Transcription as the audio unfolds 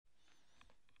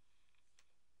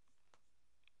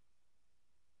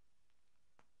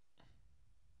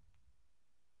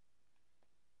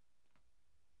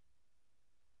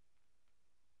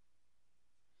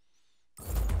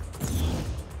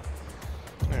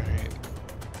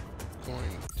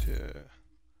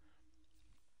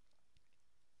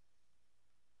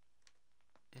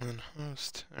And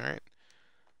host. Alright.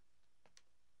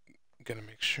 Gotta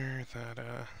make sure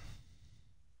that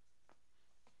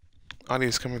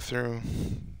audio's coming through.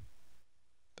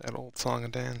 That old song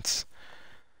and dance.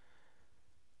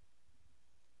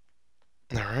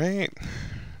 Alright.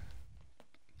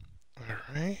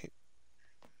 Alright.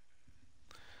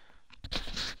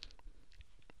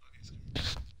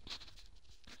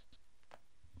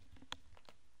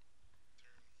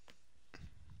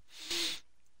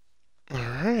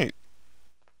 Alright.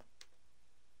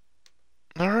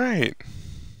 Alright.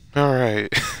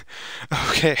 Alright.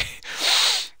 Okay.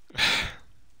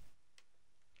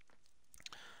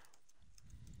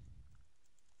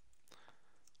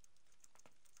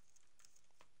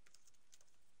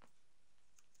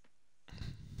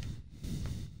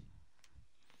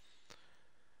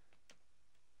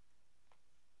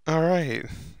 Alright.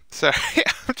 Sorry,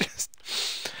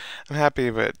 I'm happy,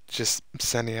 but just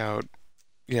sending out,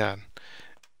 yeah.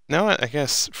 Now, I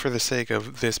guess for the sake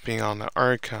of this being on the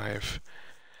archive,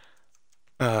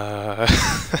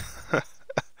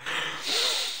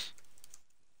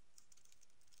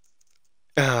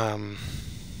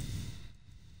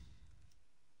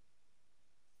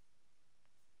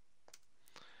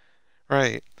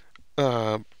 right,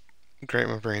 great,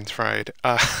 my brain's fried.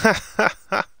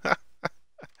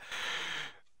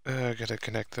 Gotta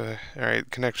connect the, alright,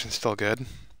 connection's still good.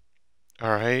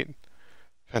 Alright,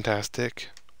 fantastic,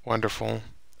 wonderful,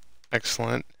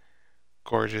 excellent,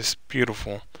 gorgeous,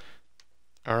 beautiful.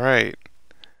 Alright,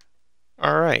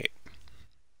 alright,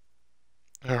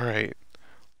 alright.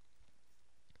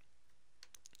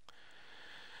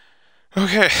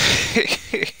 Okay.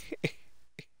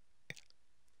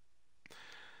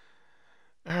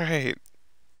 Alright.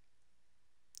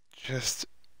 Just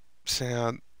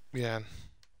sound, yeah.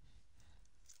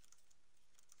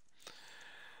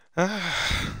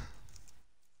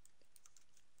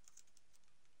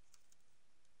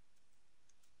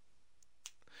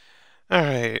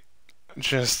 Alright.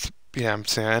 Just, yeah, I'm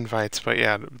saying invites, but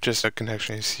yeah, just the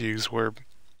connection issues were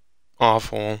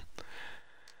awful.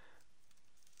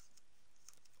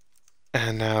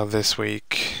 And now this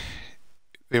week,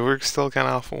 they were still kind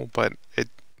of awful, but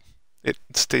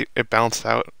it bounced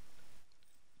out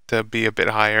to be a bit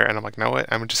higher, and I'm like, know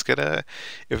what? I'm just gonna,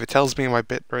 if it tells me my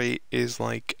bit rate is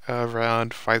like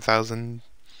around 5,000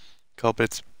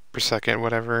 kilobits per second,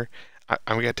 whatever,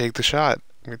 I'm gonna take the shot.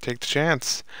 I'm gonna take the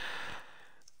chance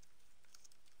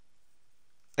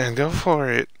and go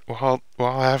for it while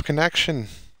I have connection.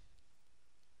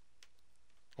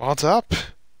 While it's up,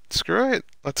 screw it.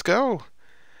 Let's go.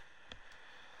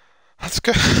 Let's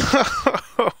go.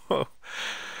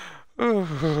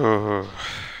 Ooh,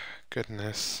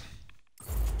 goodness.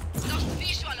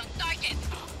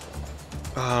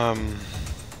 Oh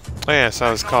yeah, so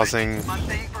I was causing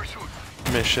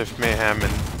mischief, mayhem,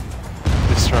 and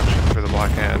destruction for the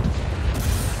Black Hand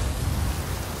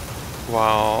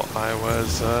while I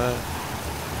was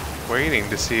waiting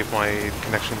to see if my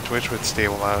connection to Twitch would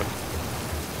stable out.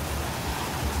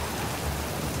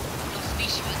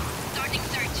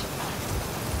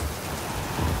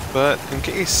 But in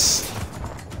case,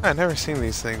 I've never seen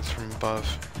these things from above.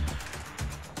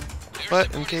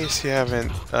 But in case you haven't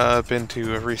been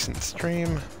to a recent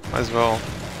stream, might as well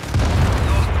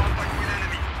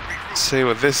say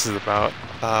what this is about.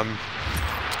 An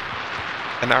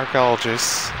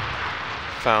archaeologist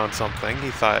found something. He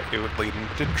thought it would lead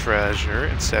into treasure.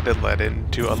 Instead, it led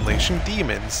into unleashing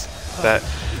demons. That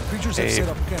creatures have set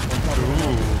up camp on top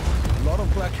of a lot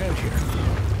of black hand here.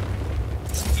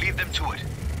 Lead them to it.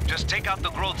 Just take out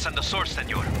the growths and the source,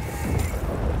 senor.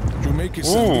 You make it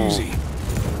sound easy.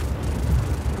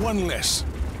 One less.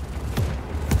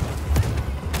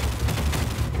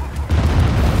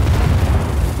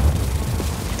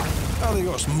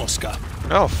 Adios, Mosca.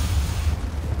 Oh.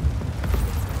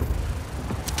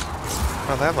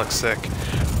 Oh, that looks sick.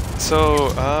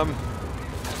 So,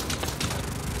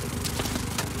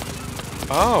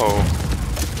 oh.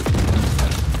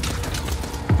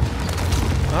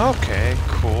 Okay,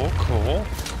 cool, cool.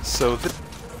 So the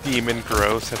demon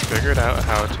growths have figured out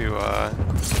how to,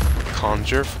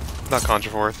 not conjure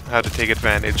forth, how to take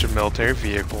advantage of military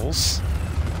vehicles.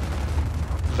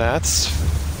 That's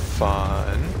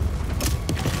fun.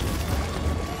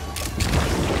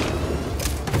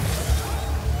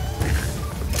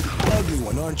 Ugly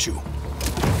one, aren't you?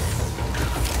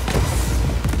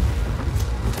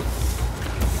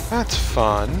 That's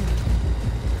fun.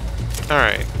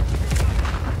 Alright.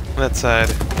 That side.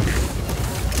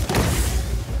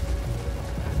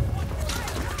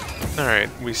 Alright,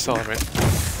 we still have it.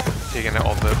 taking out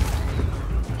all the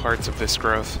parts of this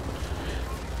growth.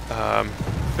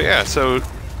 But yeah, so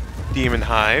demon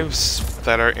hives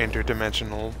that are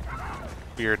interdimensional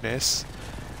weirdness.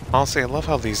 Honestly, I love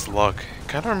how these look.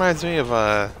 Kind of reminds me of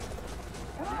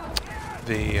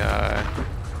the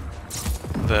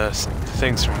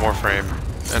things from Warframe,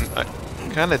 and I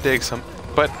kind of dig some,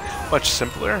 but much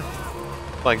simpler.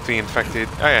 Like the infected.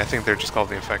 Oh yeah, I think they're just called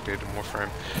the infected in Warframe.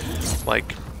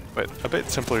 Like, but a bit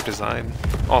simpler design.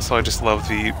 Also, I just love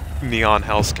the neon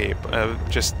hellscape.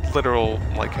 Just literal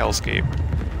like hellscape.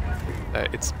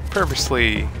 It's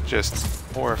purposely just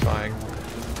horrifying.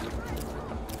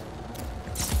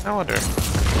 I wonder.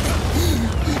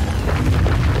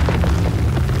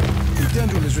 The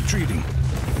tendril is retreating.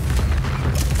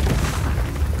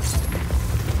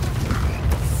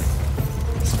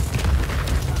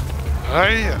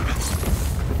 Hiya!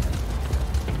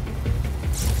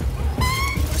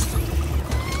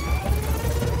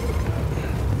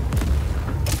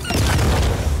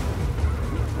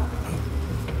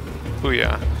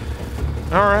 Booyah.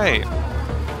 Alright.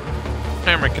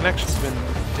 My connection's been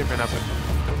dipping up and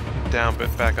down,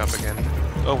 but back up again.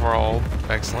 Overall,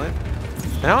 excellent.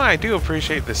 Now I do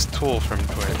appreciate this tool from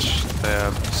Twitch,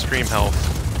 the stream health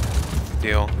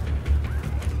deal.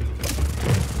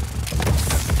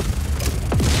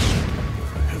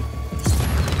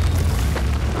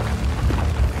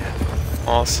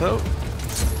 Also,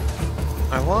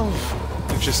 I love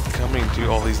just coming to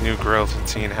all these new growths and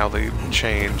seeing how they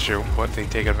change or what they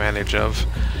take advantage of.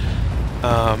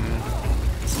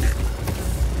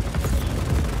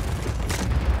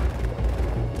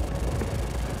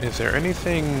 Is there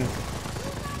anything...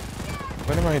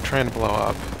 What am I trying to blow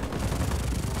up?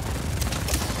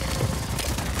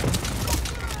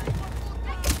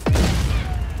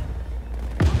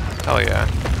 Hell yeah.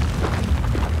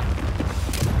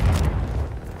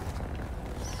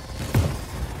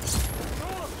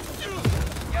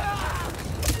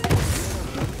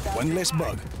 One less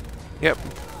bug. Yep.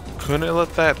 Couldn't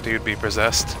let that dude be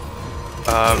possessed.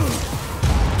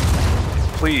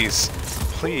 Please.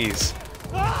 Please.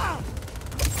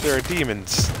 There are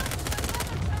demons.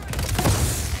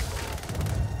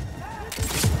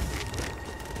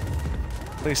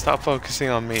 Please stop focusing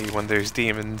on me when there's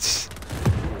demons.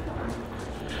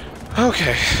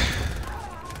 Okay.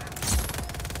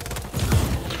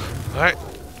 Alright.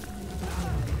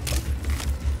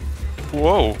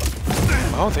 Whoa.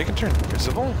 Oh, they can turn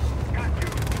invisible?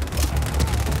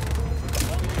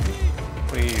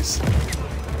 Please.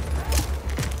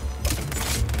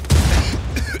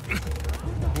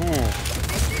 Ooh.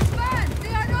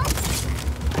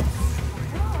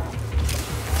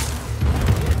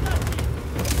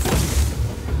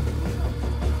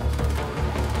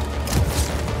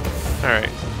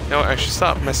 Alright. No, I should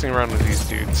stop messing around with these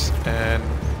dudes. And...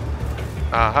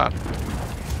 aha.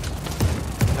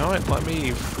 You know what? Let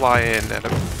me fly in at a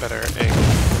better angle.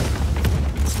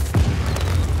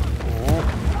 Ooh.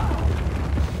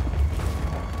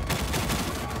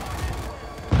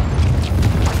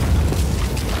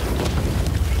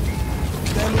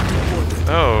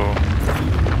 Oh.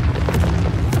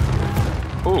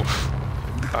 Oof.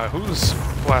 Who's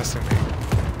blasting me?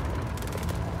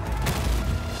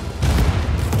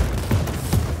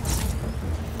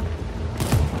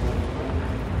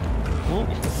 Ooh.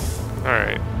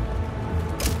 Alright.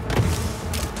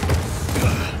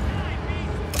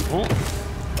 Ooh.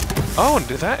 Oh,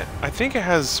 did that? I think it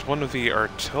has one of the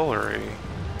artillery.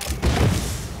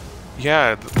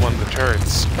 Yeah, one of the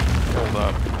turrets pulled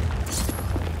up.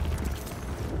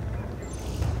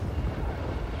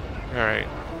 Alright.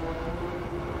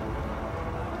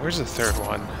 Where's the third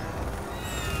one?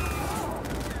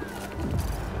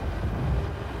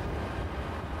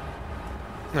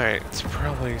 Alright, it's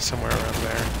probably somewhere around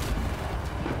there.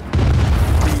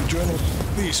 The journal.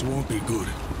 This won't be good.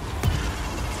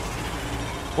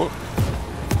 Whoa.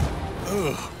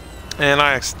 Ugh. And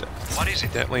I What is it?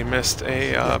 accidentally missed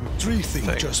a Tree thing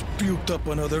thing. just puked up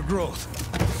another growth.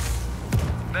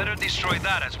 Better destroy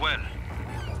that as well.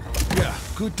 Yeah,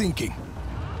 good thinking.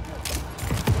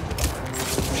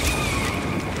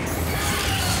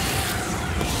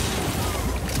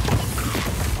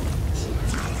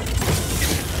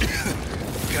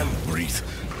 Can't breathe.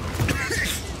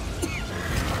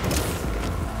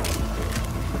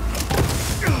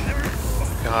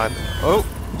 God. Oh!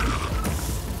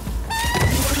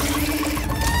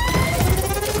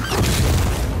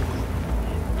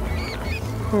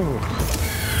 Whew.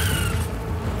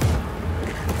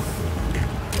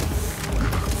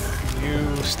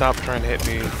 You stop trying to hit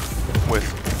me with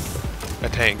a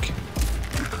tank.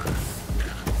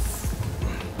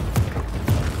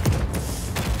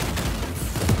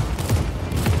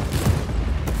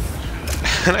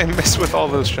 And I missed with all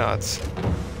those shots.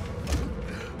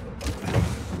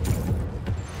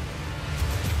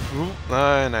 Ooh,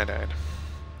 and I died.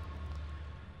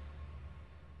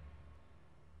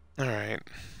 Alright.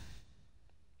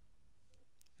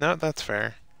 No, that's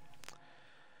fair.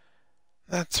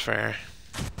 That's fair.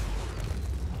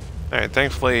 Alright,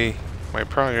 thankfully, my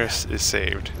progress is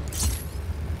saved.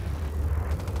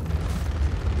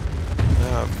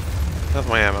 How's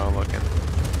my ammo looking?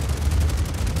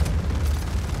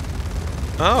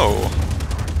 Oh!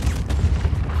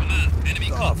 Command, enemy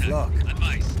Tough contact. luck.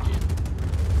 Advice.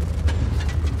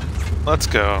 Let's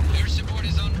go. Air support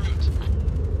is en route.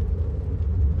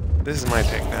 This is my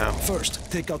take now.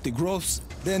 First, take out the growths,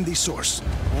 then the source.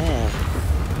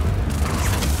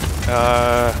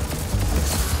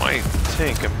 My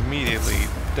tank immediately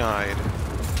died.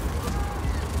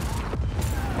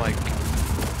 Like...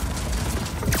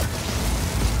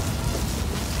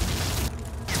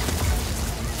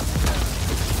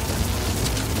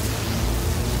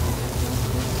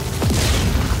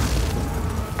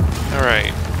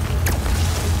 Alright.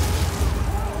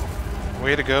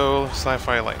 Way to go,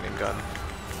 sci-fi lightning gun.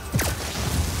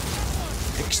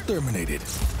 Exterminated.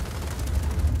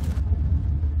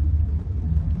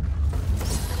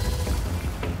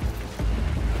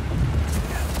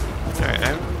 Alright,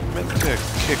 I meant to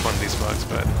kick one of these bugs,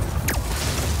 but...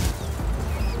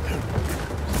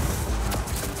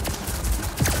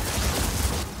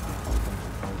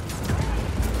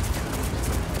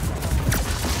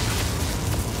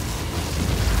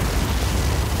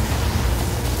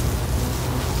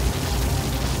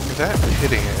 Is that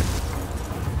hitting it?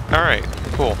 Alright,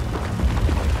 cool.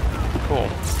 Cool.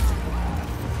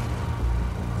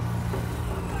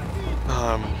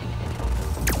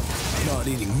 Not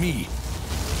eating me.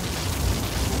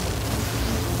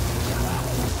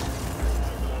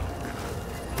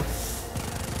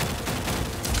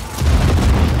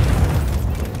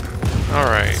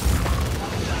 Alright.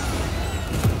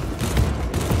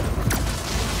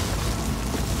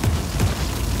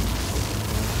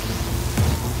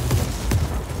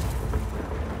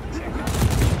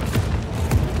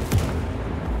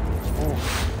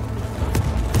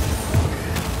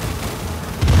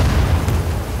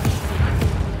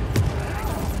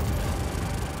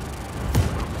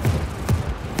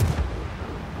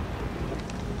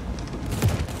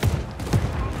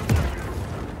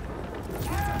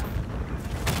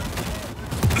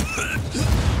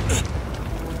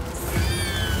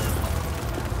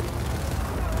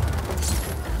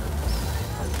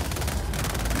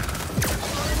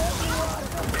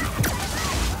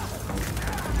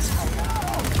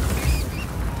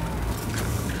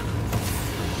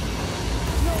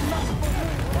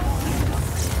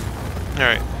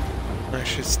 Alright. I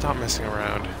should stop messing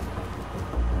around.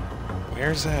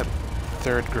 Where's that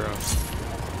third growth?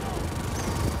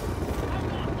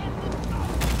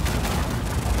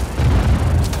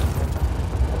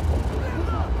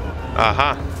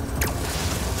 Aha!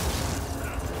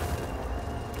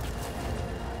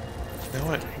 You know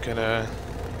what? I'm gonna...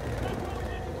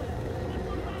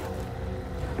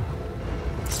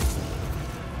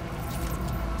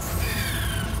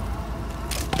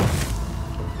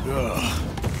 Ugh.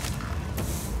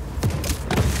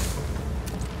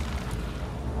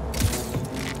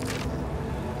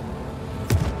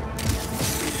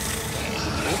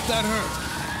 Hope that hurt.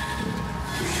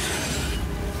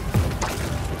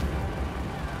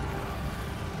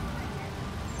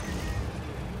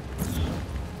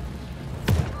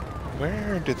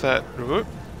 Where did that whoop,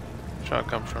 shot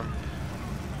come from?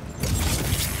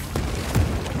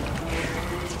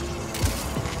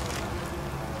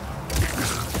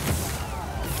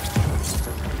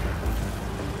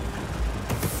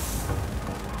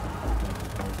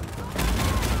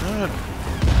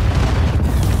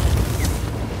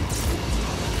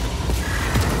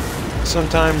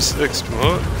 Sometimes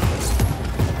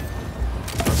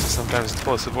sometimes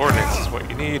explosive ordnance is what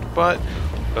you need, but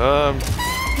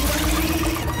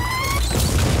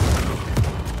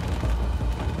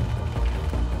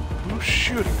who's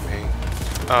shooting me?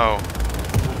 Oh.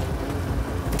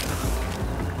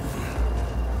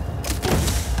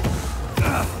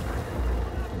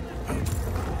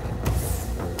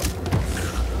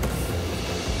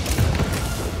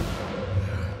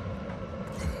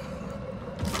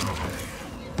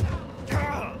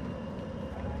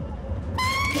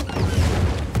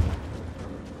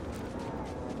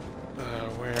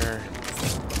 Where?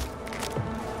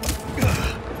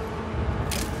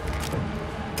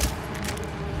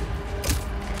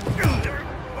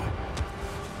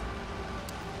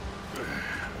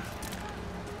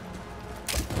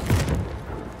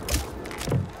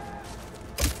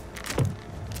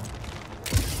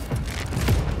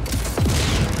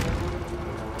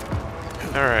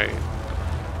 Alright.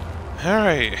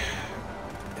 Alright.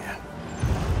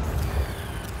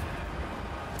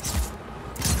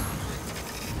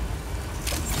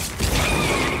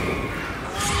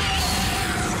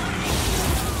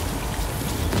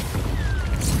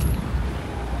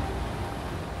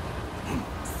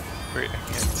 Wait, I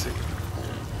can't see.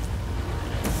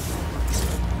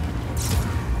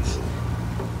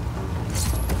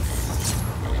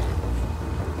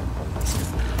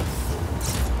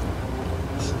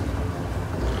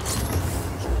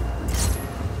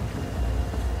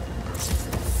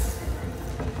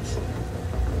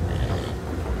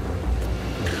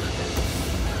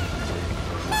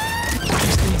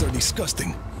 These things are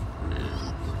disgusting.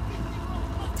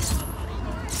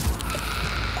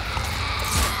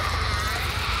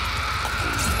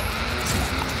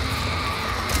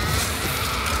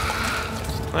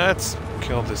 Let's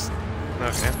kill this.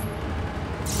 Okay.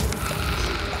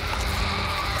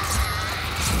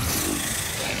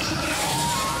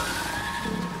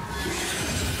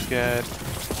 Get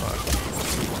fucked.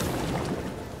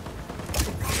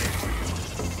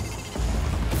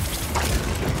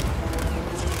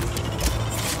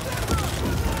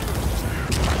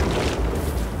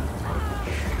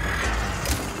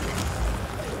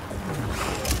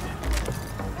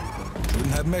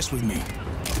 Shouldn't have messed with me.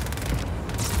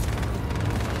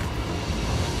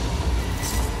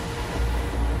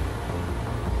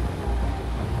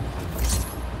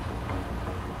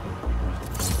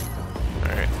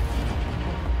 Alright.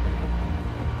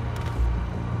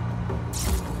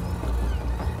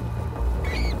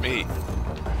 Me.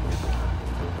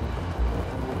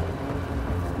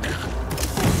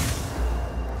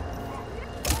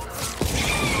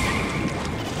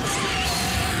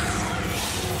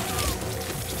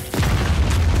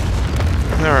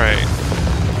 Alright.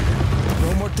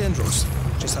 No more tendrils.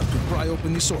 Just have to pry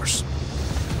open the source.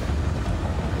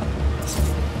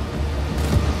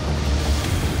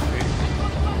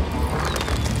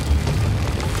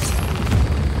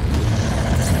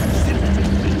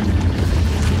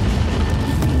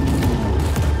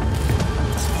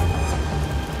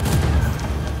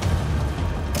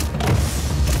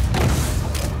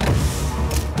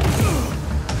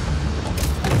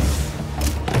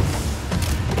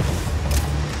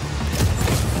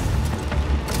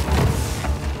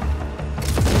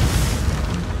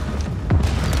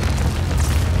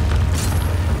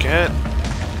 Get.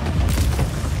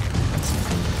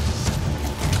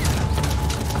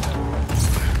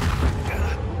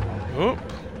 Oop.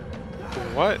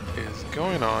 What is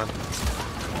going on?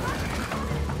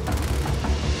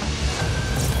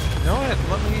 You know what?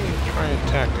 Let me try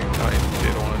attacking how I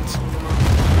did once.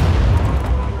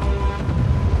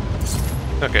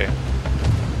 Okay.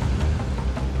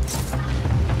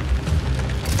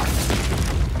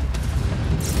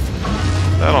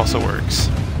 That also works.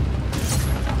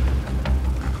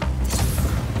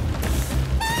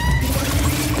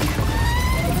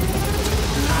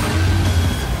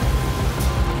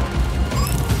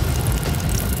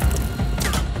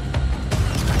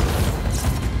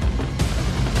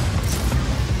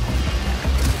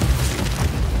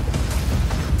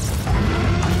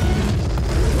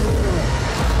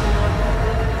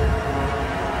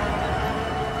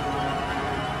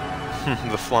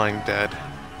 The Flying Dead.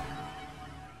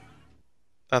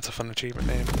 That's a fun achievement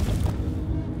name.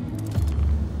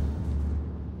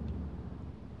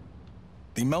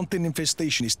 The mountain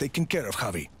infestation is taken care of,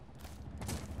 Javi.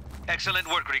 Excellent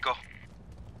work, Rico.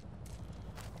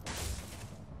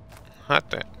 Hot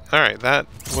damn. Alright, that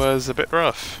was a bit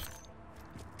rough.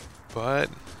 But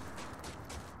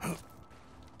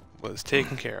was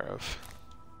taken care of.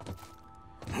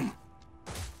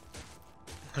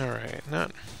 Alright,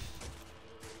 not.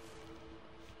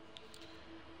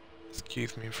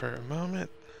 Excuse me for a moment.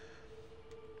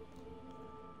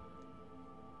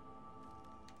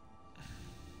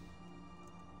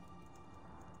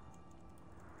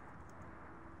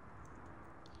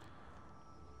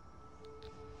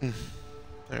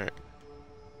 Alright.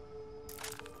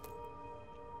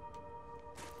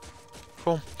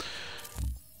 Cool.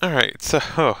 Alright, so...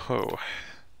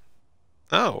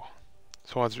 Oh.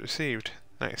 Swads received.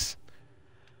 Nice.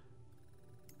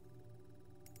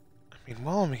 I mean,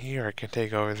 while I'm here, I can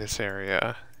take over this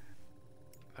area.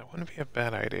 That wouldn't be a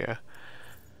bad idea.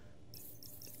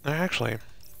 Actually...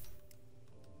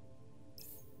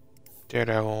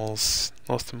 Daredevils,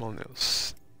 Los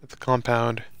Demonios. At the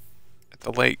compound. At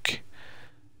the lake.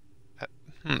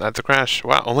 At the crash.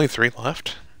 Wow, only 3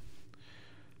 left?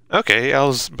 Okay, I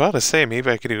was about to say maybe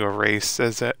I could do a race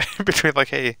as a between like,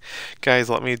 hey guys,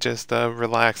 let me just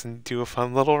relax and do a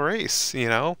fun little race, you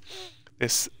know?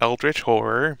 This eldritch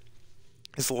horror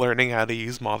is learning how to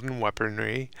use modern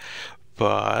weaponry.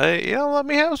 But yeah, let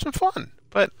me have some fun.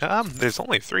 But there's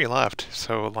only 3 left,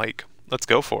 so like, let's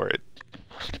go for it.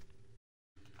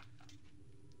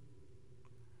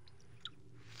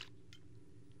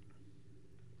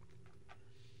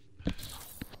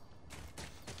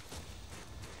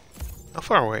 How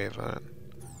far away is that?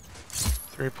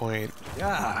 3.5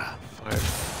 Yeah.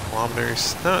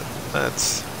 kilometers. No,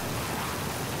 that's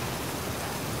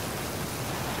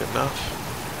good enough.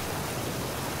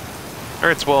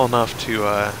 Or it's well enough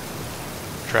to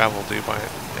travel to by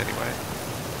anyway.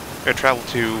 Or travel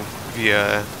to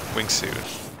via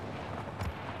wingsuit.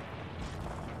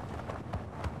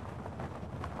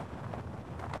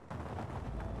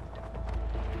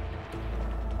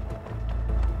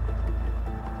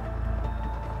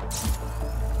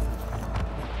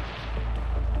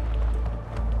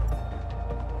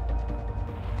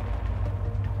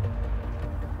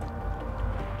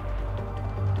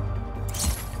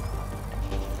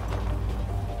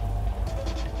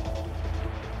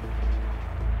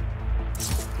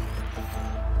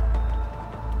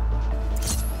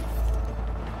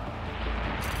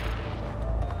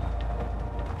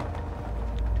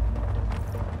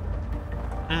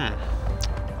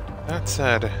 That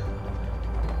said,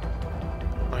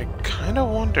 I kind of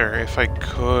wonder if I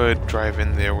could drive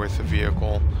in there with a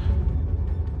vehicle.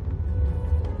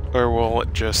 Or will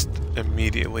it just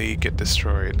immediately get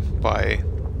destroyed by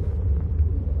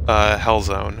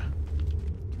Hellzone?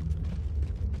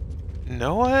 You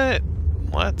know what?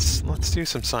 Let's do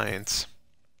some science.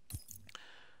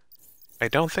 I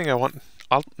don't think I want...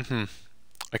 I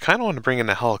kind of want to bring in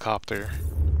a helicopter.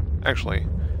 Actually.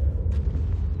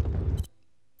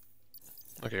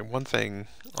 Okay, one thing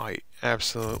I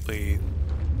absolutely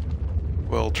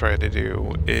will try to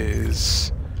do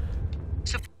is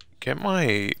get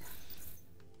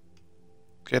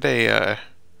a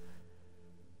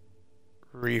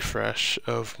refresh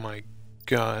of my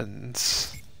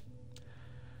guns.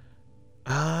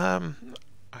 I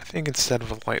think instead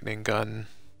of a lightning gun's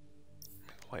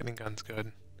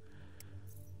good.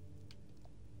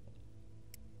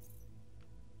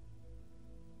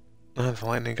 The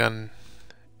lightning gun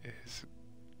is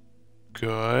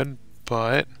good,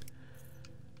 but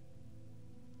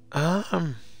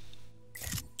let's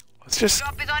just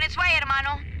Drop is on its way,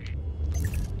 hermano.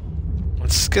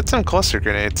 let's get some cluster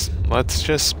grenades. Let's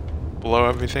just blow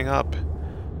everything up.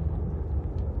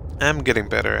 I'm getting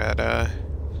better at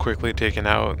quickly taking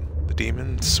out the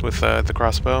demons with the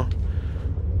crossbow.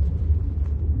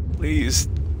 Please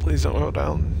don't go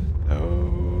down.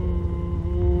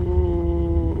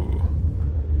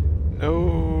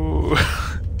 No.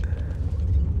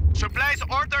 Supplies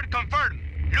ordered confirmed.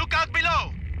 Look out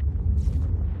below.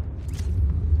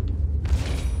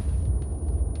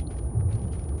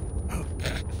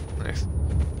 Nice.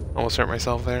 Almost hurt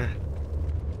myself there.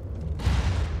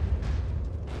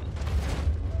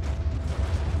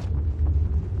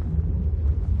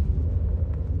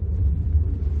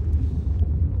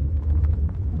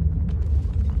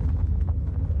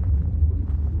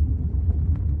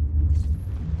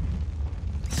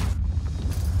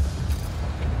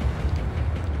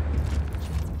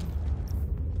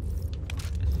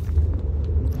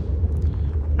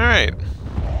 Alright.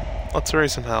 Let's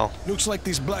raise some hell. Looks like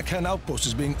this Black Hand outpost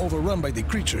is being overrun by the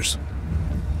creatures.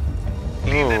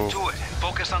 Leave them to it and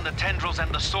focus on the tendrils and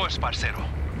the source, parcero.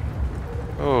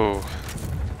 Oh.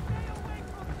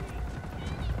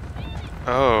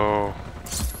 Oh.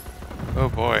 Oh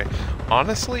boy.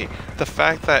 Honestly, the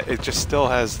fact that it just still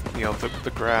has, you know,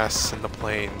 the grass and the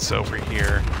plains over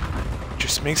here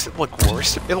just makes it look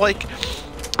worse. It like...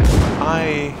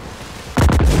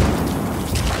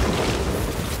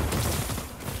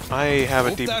 I have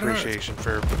a deep appreciation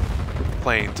for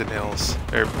plains and hills,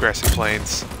 or grassy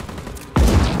plains.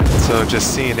 So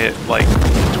just seeing it like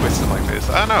twisted like this,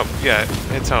 I don't know. Yeah,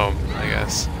 it's home, I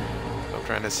guess. What I'm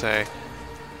trying to say.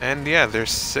 And yeah,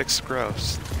 there's 6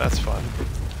 growths. That's fun.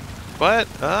 But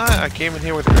I came in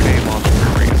here with a grenade launcher for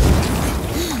a reason.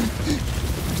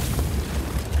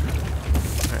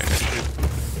 Alright, I should...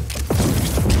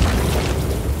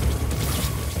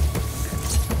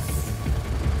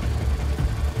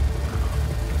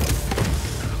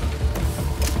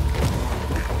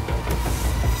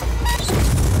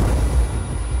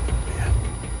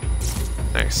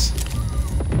 Nice.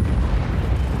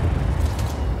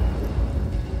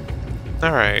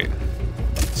 Alright,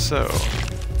 so...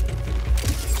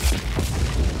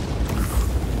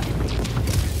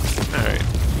 Alright.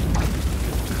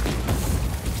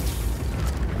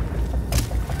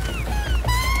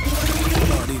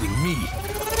 Not eating me.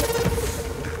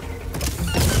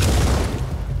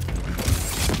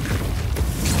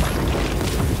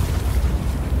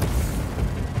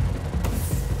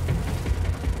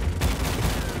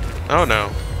 Oh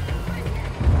no.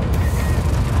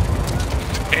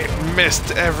 It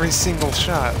missed every single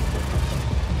shot.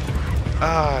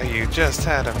 Ah, you just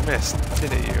had a miss,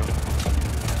 didn't you?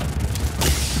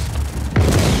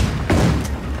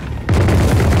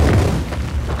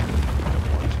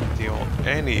 Deal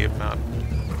any amount.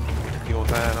 Deal with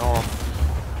that at all.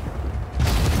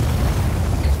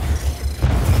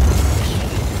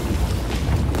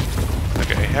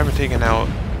 Okay, haven't taken out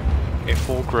a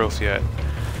full growth yet.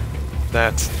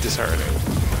 That's disheartening.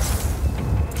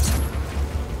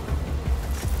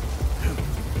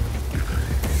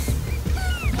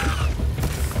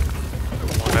 I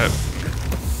want to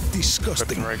put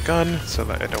Disgusting. the right gun so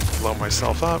that I don't blow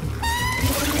myself up.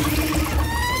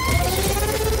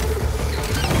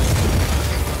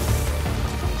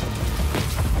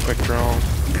 Quick draw.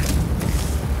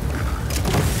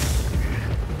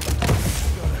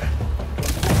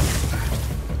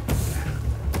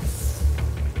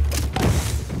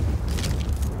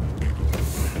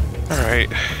 Alright,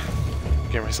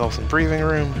 get myself some breathing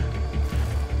room.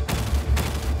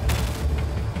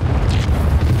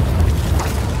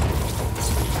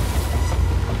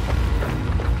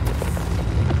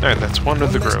 Alright, that's one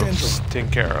of the growths taken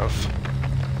care of.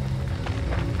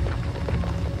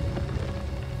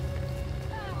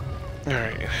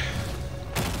 Alright.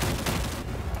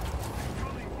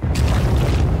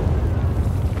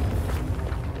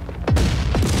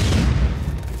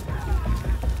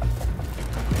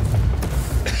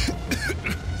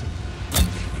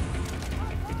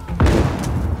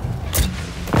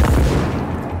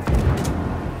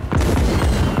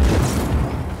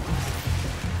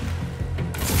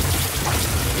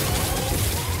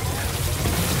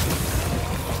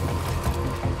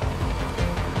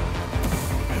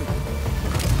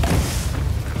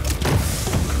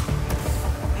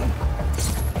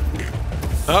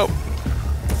 Oh!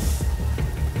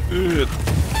 Ugh.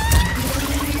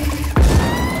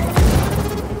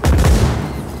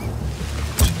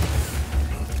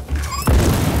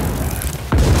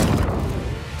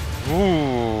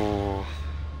 Ooh.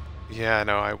 Yeah,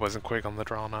 no, I wasn't quick on the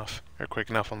draw enough. Or quick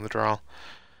enough on the draw.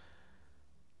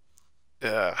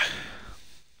 Yeah.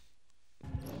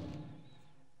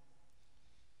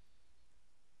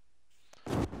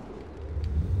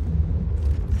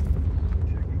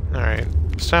 Alright.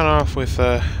 Start off with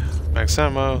max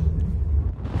ammo.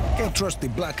 Can't trust the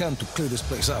Black Hand to clear this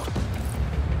place out.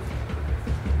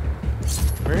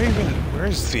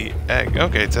 Where's the egg?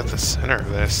 Okay, it's at the center of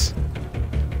this.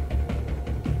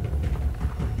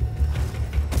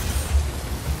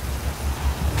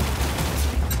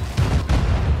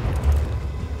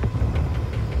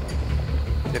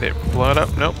 Did it blow it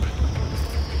up? Nope.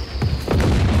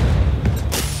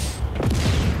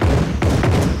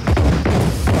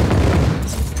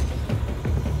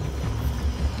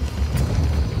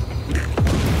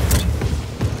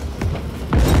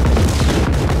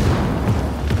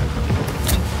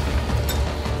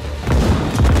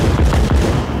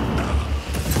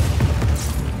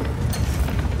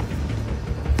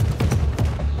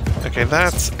 Okay,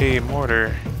 that's a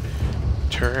mortar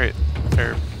turret,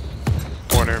 or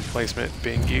mortar emplacement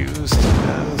being used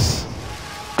as...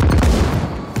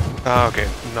 Oh, okay,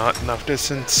 not enough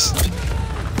distance.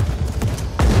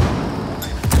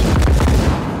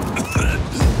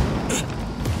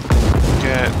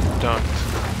 Get dunked.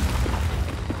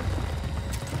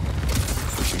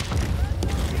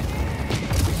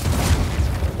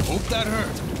 Hope that hurt.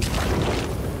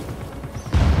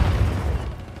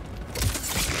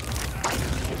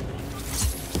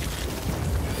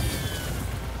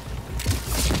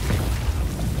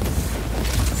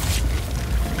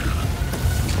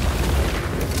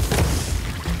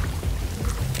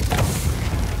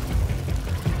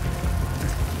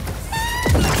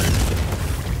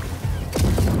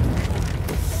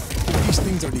 These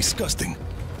things are disgusting.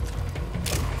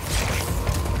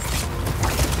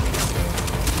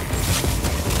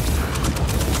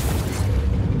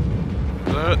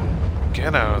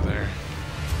 Get out of there.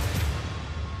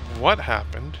 What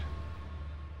happened?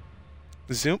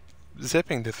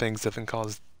 Zipping to things doesn't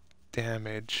cause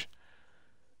damage.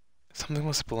 Something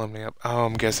must have blown me up. Oh,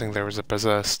 I'm guessing there was a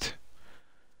possessed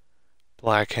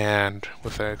black hand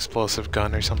with an explosive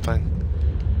gun or something.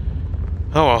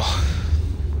 Oh well.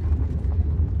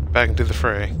 Back into the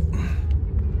fray.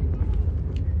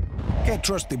 Can't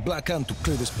trust the Black Hand to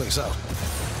clear this place out.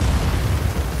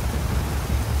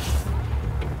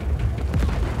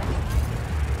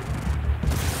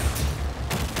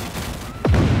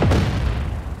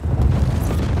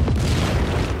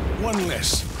 One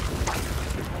less.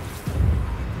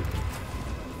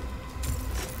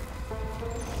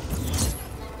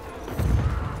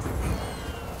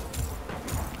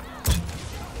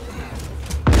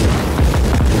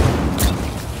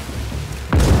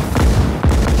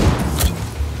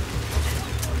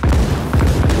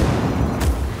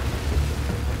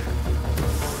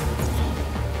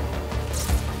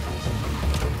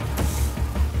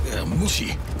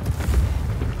 Gucci.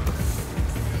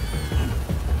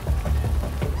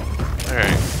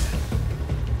 Alright.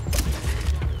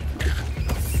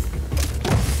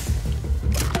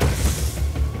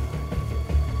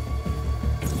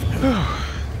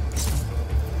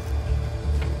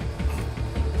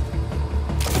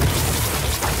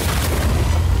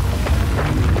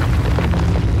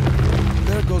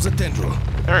 There goes a tendril.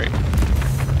 Alright.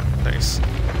 Nice.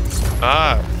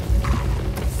 Ah!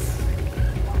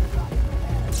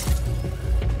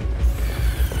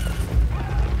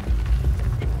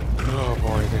 Oh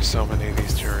boy, there's so many of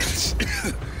these turrets.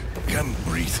 Can't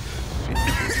breathe.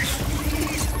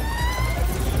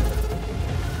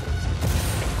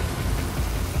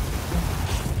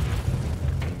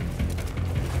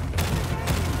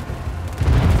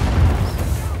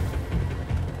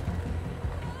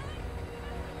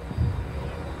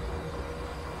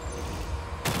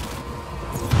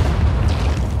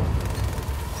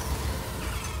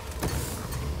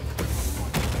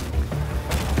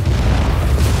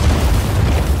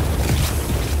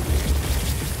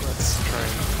 Let's try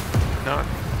and not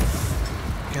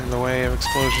get in the way of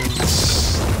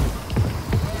explosions.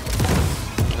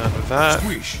 None of that.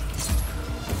 Squish.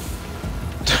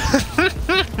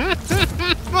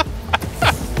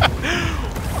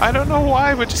 I don't know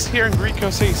why, but just hearing Rico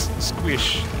say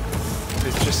squish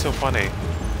is just so funny.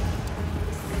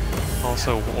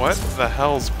 Also, what the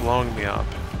hell's blowing me up?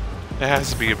 It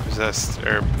has to be a possessed,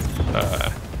 or,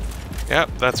 yep,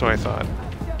 that's what I thought.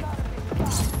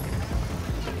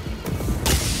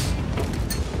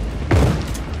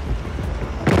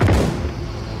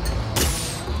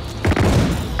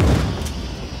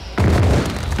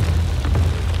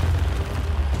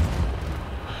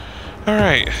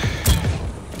 Alright.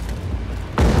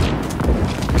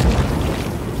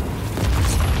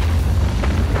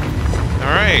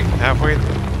 Alright, halfway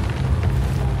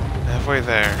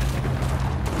there.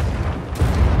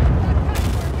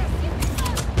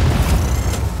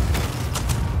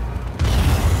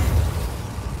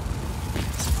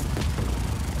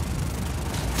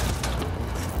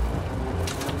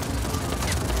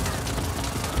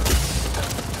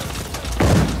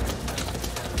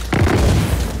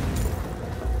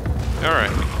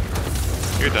 Alright.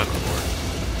 You're done for.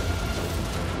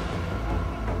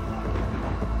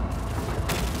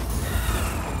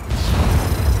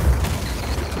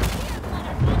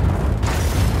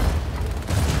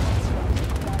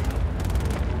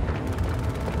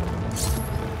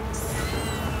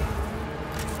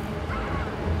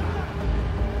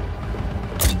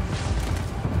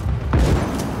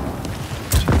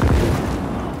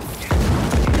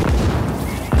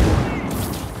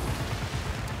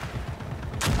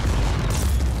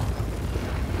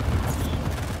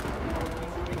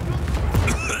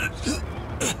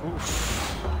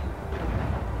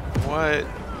 What?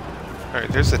 Alright,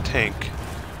 there's a tank.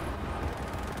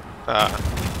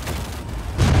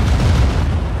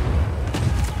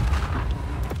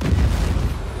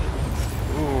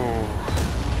 Ooh.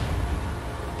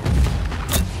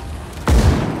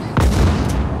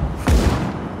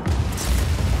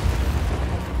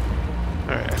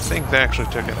 Alright, I think they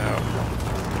actually took it out.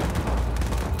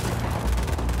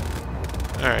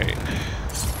 Alright.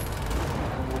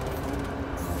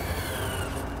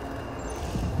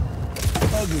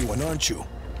 Ugly one, aren't you?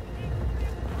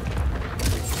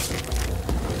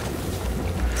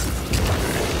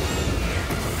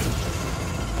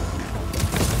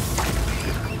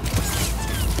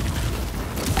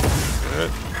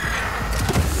 Good.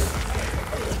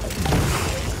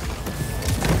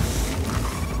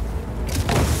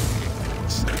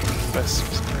 Best.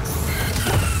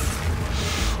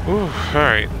 Ooh,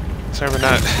 alright. Sorry for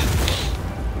not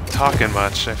talking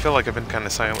much. I feel like I've been kind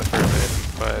of silent for a bit,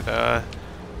 but,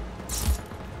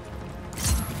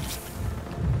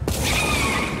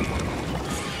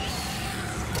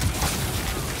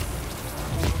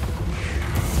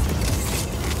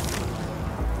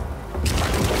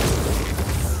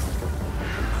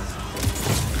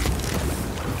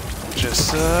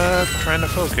 just, trying to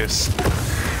focus.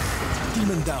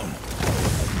 Demon down.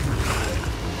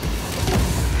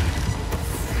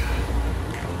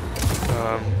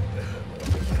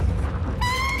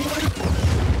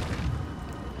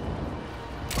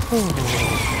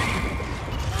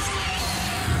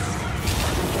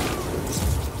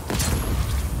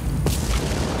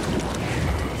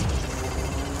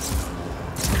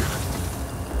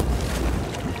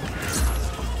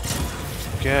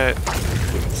 Get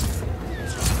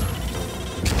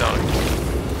done.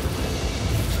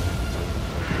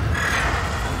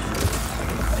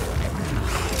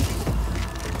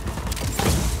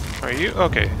 Are you?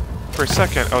 Okay. For a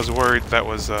second, I was worried that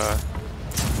was,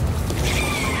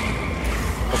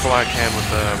 black hand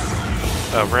with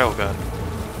a railgun.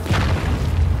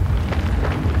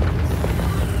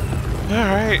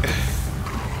 Alright.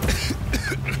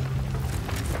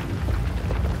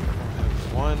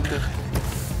 One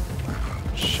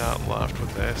shot left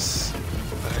with this.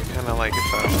 I kinda like it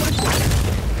though.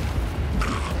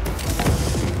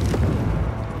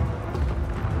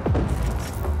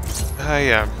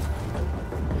 Yeah.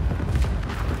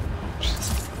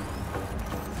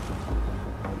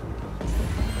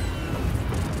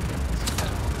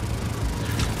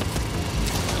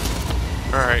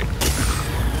 Alright.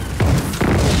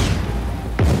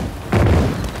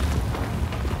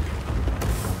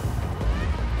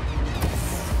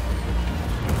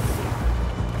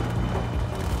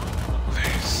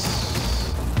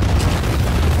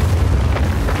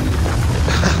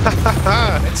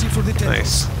 Let's see for the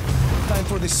tendrils. Nice. Time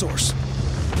for the source.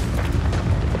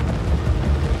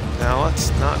 Now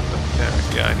let's not.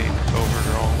 Yeah, I need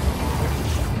overdraw.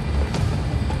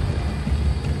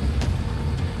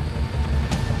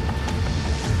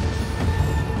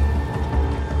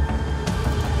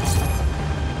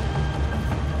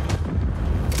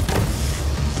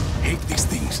 Hate these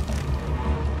things.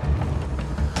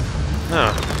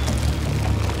 Oh.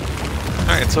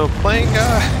 Alright, so playing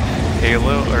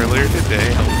Halo earlier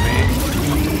today helped me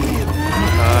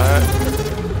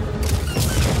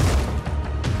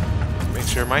make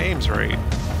sure my aim's right.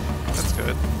 That's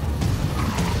good.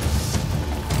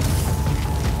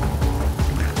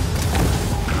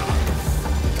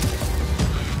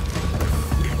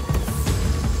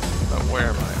 But where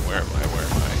am I? Where am I? Where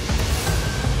am I?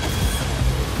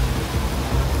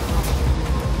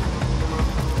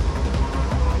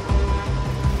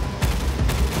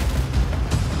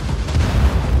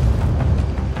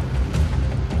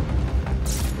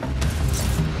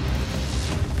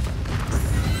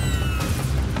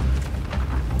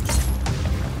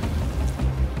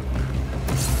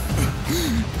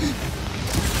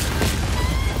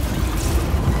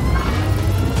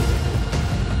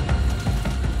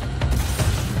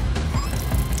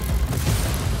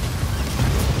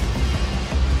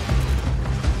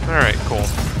 Alright, cool.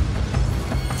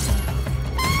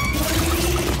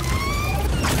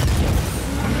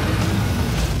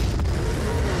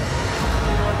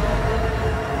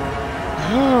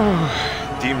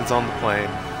 Demons on the plane.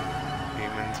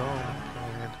 Demons on the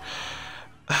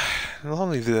plane. I'll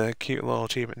leave the cute little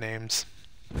achievement names.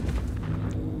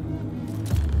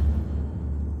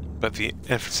 But the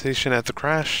infestation at the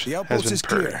crash The has outpost been is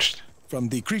clear. purged. From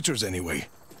the creatures anyway.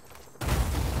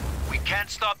 We can't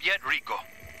stop yet, Rico.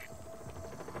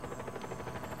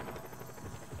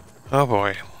 Oh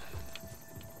boy.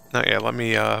 Not yet, let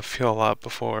me fuel up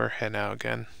before heading out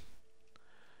again.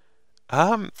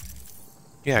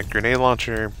 Yeah, grenade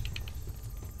launcher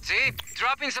See?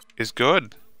 Dropping some... is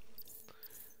good.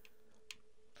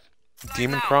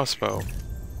 Demon Crossbow.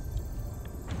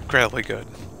 Incredibly good.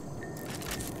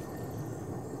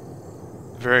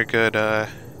 Very good,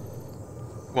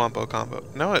 wombo combo.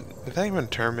 No, what? Is that even a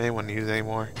term anyone use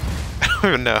anymore? I don't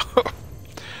even know.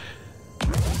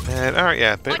 And, alright,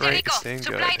 yeah, bitrate is staying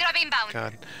good.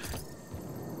 God.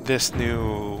 This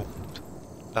new,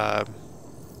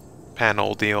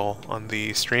 panel deal on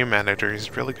the stream manager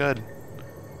is really good.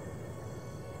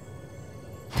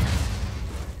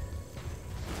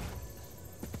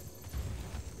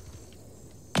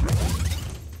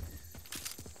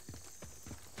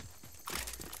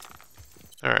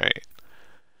 Alright.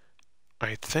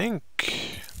 I think...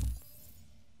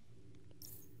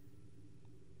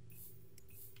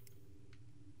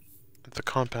 the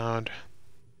compound...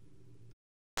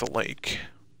 the lake.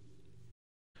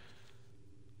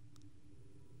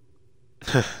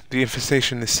 The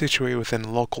infestation is situated within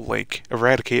a local lake.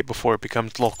 Eradicate it before it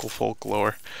becomes local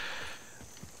folklore.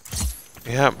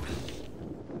 Yep.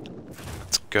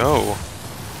 Let's go.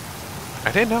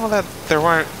 I didn't know that there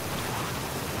weren't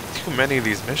too many of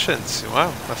these missions. Wow,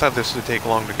 I thought this would take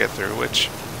long to get through, which,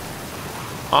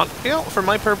 you know, for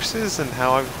my purposes and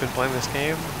how I've been playing this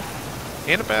game,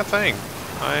 ain't a bad thing.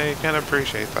 I kind of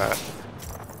appreciate that.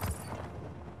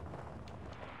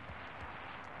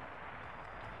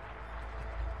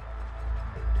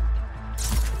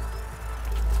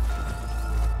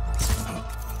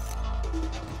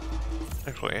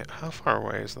 Actually, how far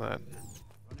away is that?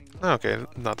 Okay,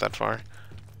 not that far.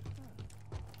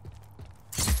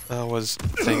 I was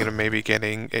thinking of maybe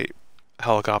getting a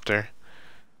helicopter.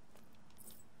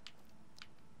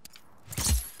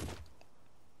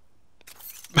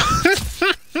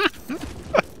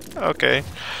 Okay.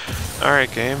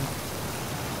 Alright, game.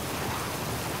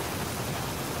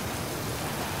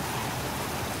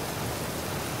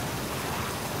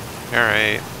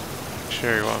 Alright.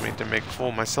 Sure, you want me to make a fool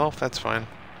of myself? That's fine.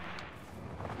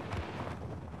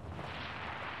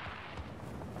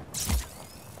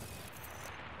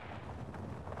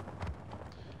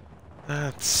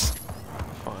 That's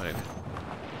fine.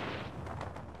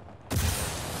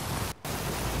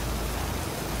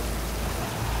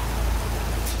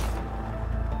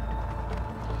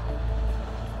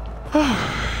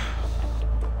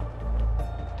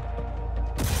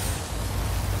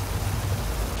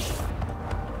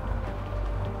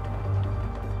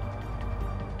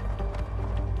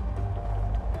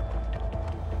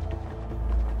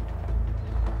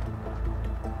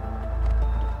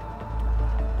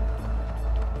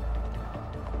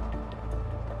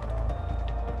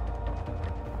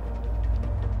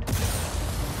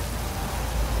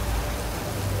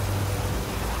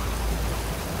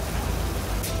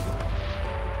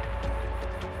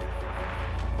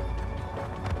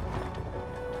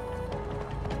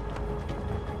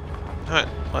 Alright,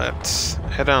 let's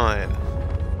head on.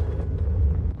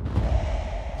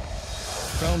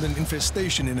 Found an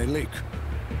infestation in a lake.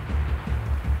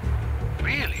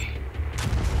 Really?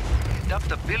 The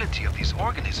adaptability of these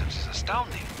organisms is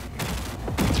astounding.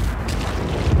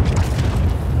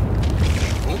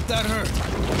 Hope that hurt.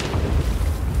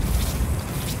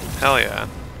 Hell yeah.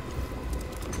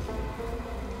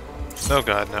 Oh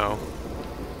god, no.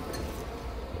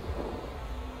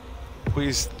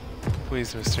 Please,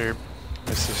 please, Mr.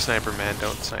 Sniper Man,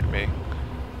 don't snipe me.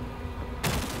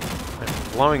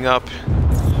 I'm blowing up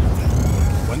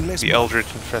One less the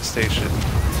eldritch infestation.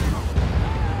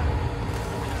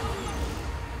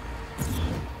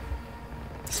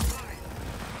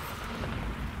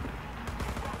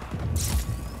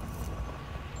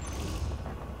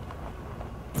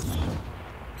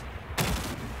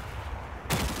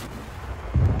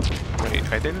 Wait,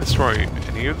 I didn't destroy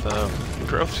any of the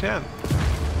growths yet?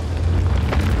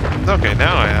 Okay,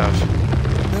 now I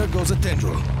have. There goes a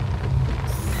tendril.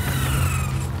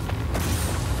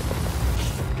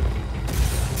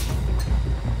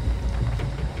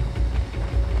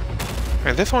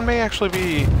 Alright, this one may actually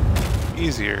be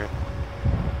easier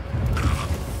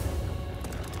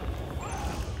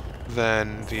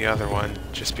than the other one,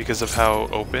 just because of how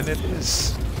open it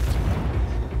is.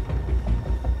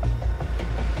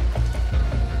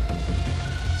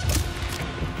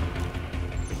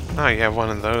 Oh, you have one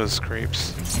of those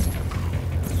creeps.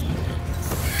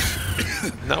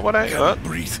 Not what I...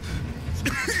 Breathe.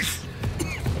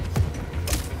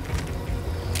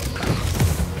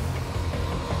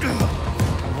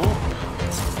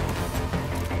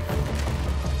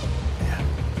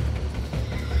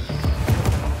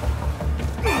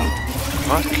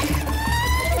 Fuck.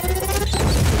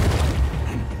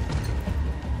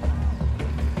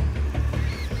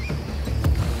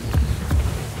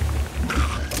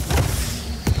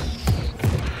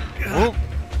 Whoop.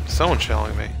 Someone's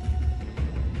shelling me.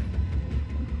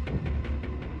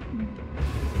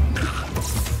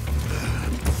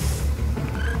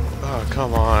 Oh,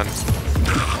 come on.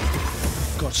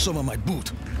 Got some on my boot.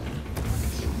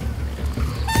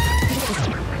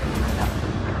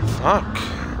 Fuck.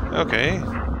 Okay.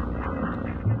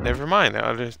 Never mind.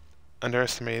 I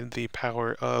underestimated the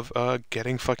power of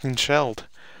getting fucking shelled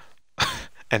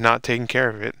and not taking care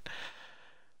of it.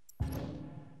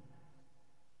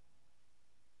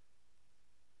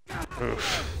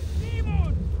 Oof.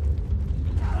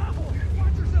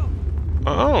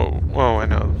 Oh, whoa! I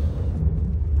know.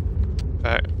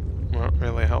 That won't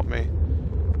really help me.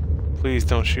 Please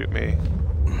don't shoot me.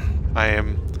 I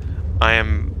am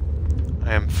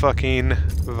fucking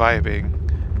vibing.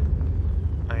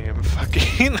 I am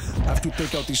fucking... Have to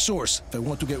take out the source if I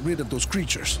want to get rid of those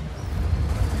creatures.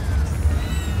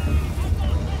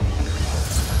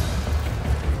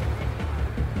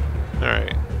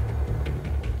 Alright.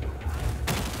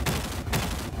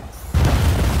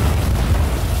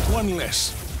 One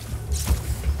less.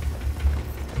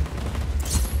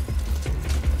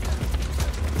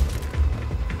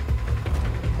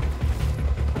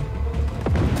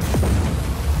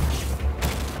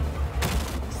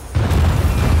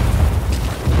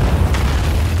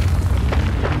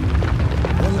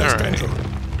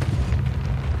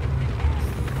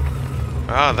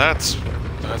 Ah, that's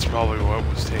probably what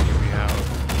was taking me out.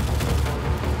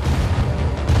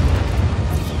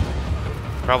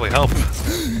 Probably helped,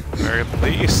 or at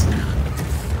least.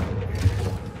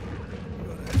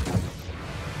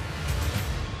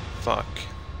 Fuck.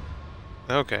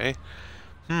 Okay.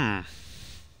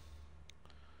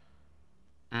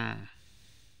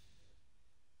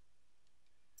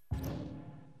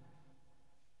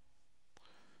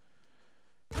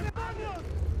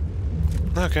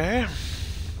 Okay.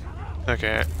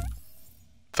 Okay.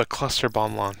 The cluster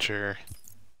bomb launcher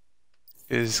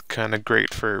is kind of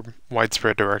great for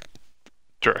widespread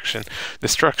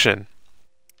destruction.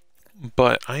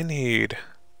 But I need...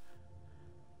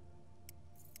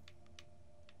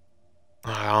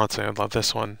 honestly, I love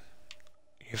this one.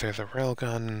 Either the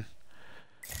railgun...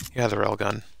 Yeah, the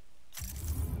railgun.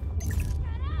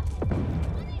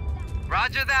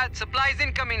 Roger that. Supplies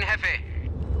incoming, Jefe.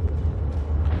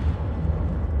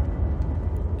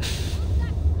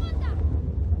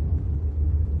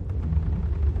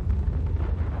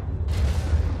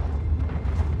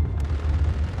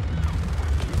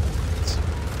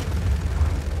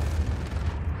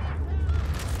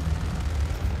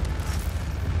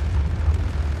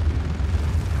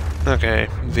 Okay,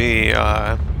 the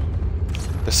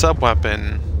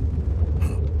sub-weapon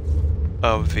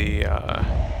of the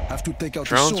Have to take out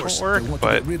the drones source. won't work, They want to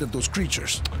but get rid of those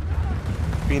creatures.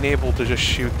 being able to just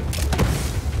shoot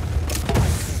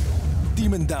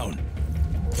Demon down.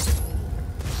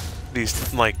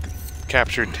 these, like,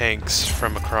 captured tanks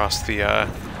from across the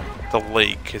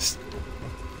lake is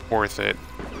worth it.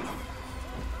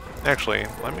 Actually,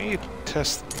 let me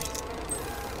test...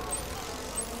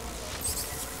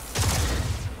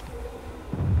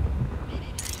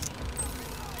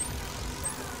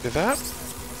 Did that?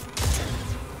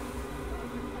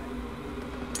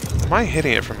 Am I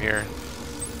hitting it from here?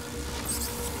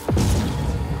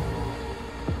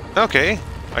 Okay,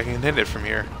 I can hit it from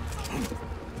here.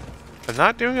 I'm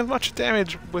not doing as much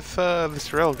damage with this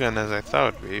railgun as I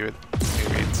thought it would be.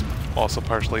 Maybe it's also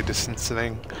partially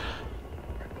distancing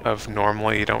of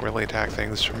normally you don't really attack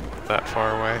things from that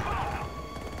far away.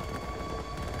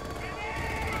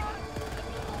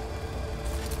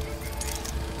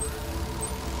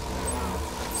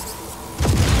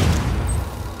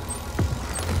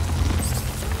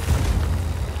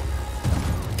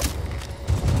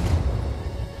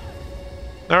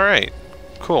 Alright,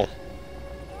 cool.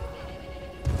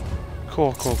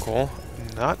 Cool.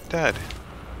 Not dead.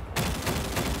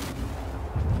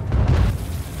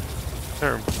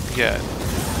 Or yet.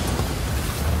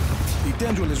 The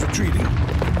tendril is retreating.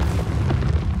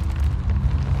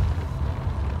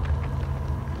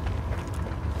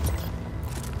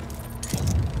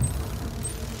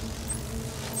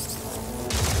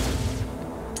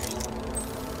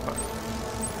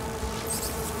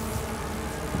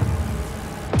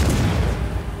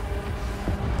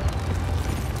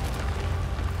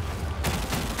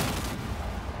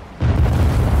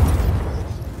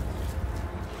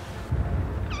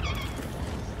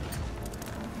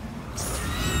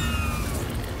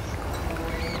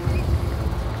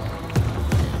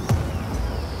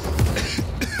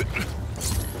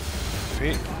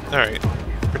 Alright,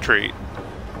 retreat.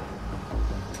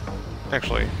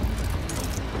 Actually.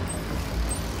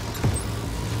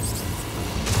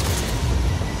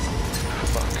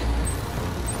 Fuck.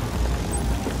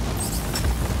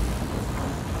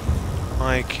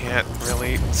 I can't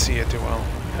really see it too well.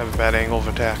 Have a bad angle of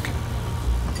attack.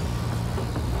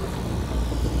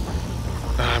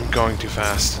 I'm going too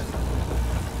fast.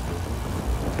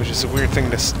 Which is a weird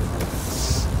thing to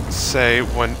say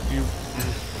when you...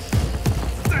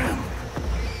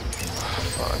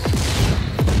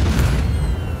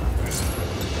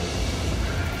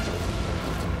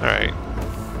 Alright.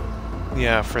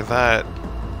 Yeah, for that,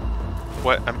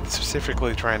 what I'm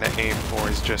specifically trying to aim for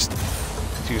is just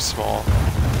too small.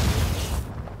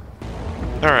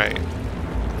 Alright.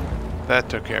 That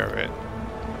took care of it.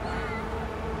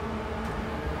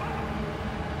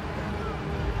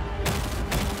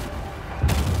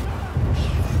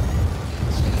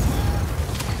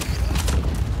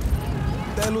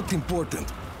 That looked important.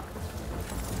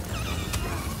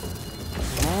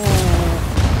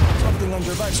 Something on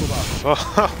your back, Soba.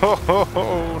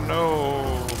 Oh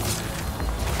no!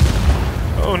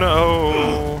 Oh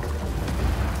no!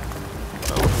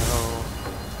 Oh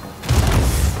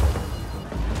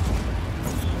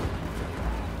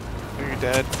no! Are you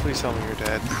dead? Please tell me you're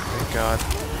dead. Thank God.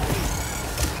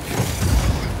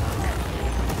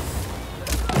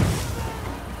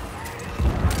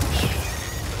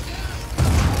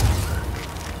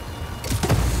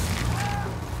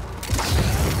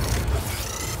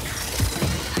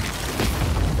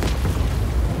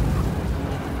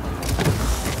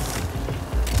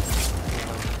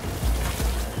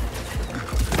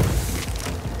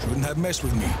 Have messed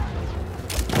with me.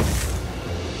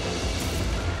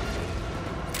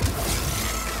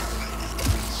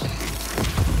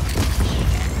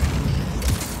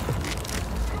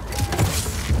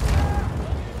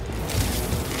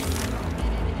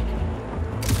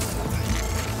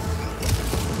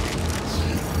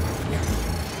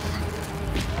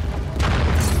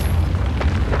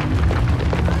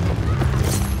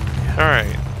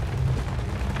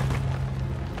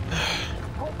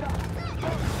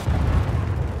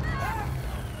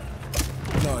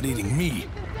 not eating me.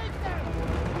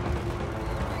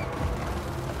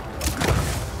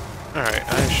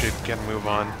 Alright, I should get a move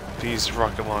on. These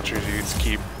rocket launcher dudes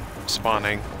keep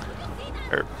spawning.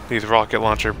 Or, these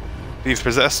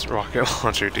possessed rocket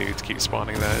launcher dudes keep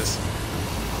spawning, that is.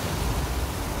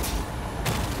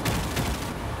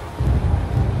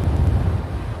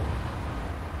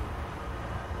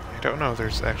 I don't know if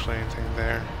there's actually anything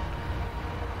there.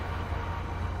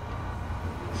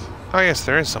 Oh yes,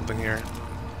 there is something here.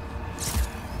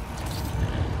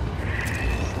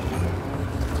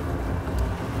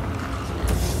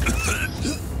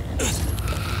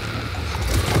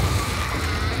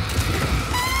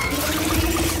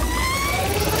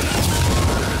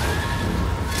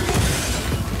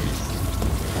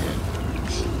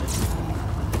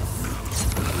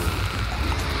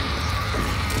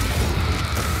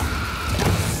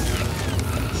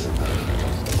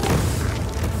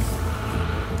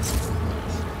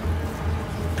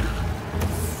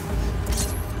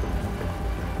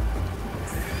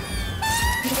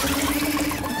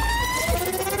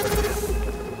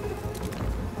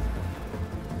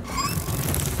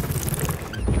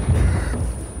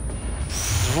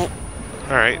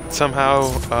 Alright, somehow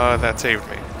that saved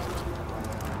me.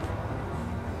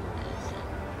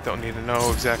 Don't need to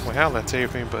know exactly how that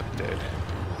saved me, but it did.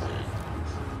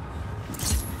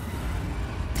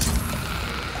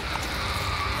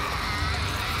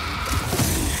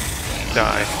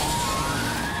 Die.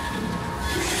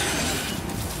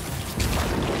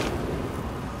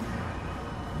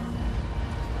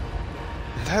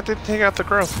 That didn't take out the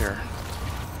growth here.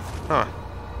 Huh.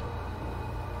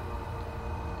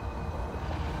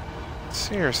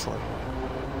 Seriously.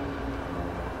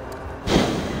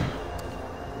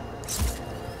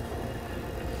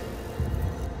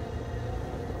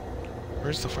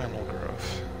 Where's the final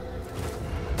growth?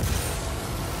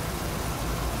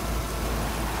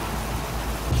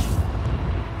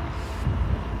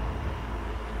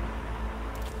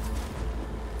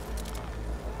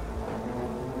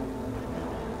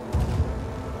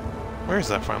 Where's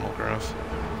that final growth?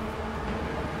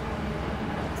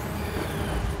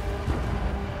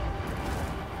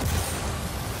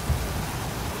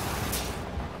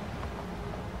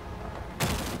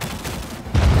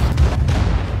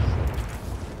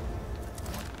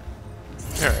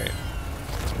 Alright.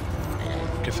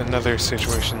 Get another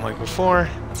situation like before.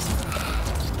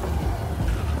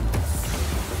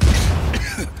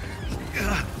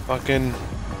 Fucking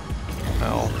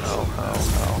hell, hell, hell,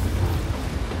 hell.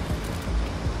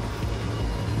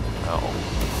 Hell.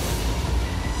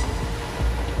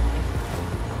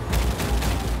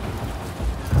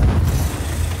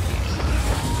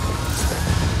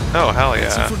 Oh, hell yeah.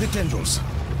 Exit for the tendrils.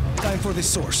 Time for the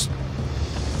source.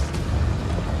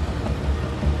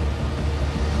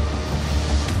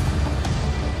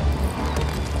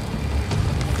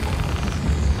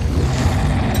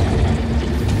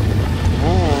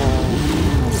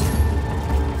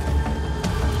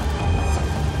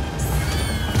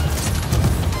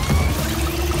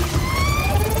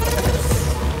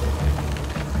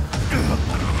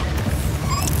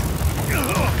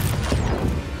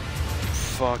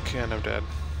 Fuck, and I'm dead.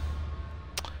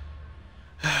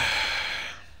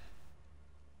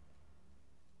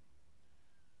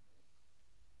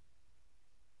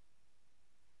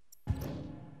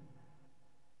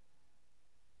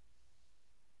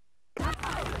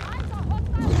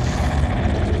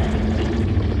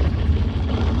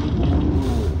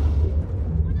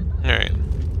 Alright.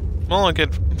 Well, I'll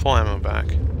get full ammo back.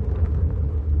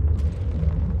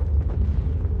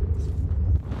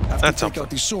 Have to take out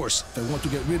the source if I want to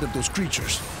get rid of those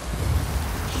creatures.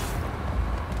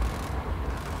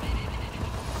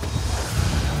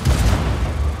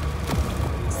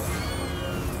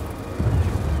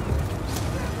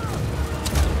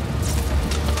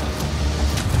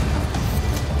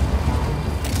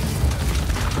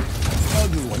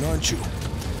 Ugly one, aren't you?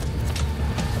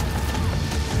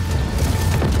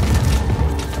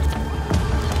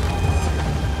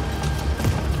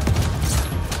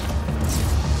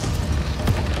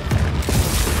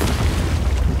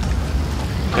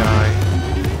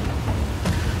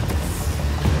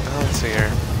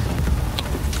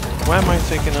 What am I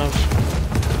thinking of?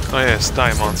 Oh yes,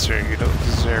 die monster, you don't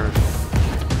deserve.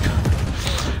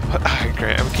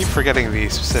 Great, I keep forgetting the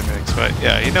specifics, but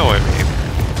yeah, you know what I mean.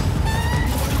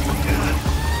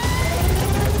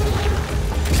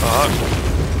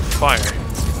 Fire.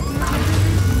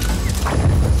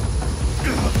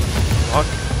 Fuck.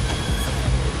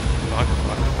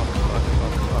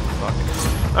 Fuck.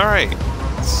 Alright,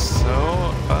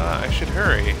 so, I should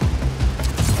hurry.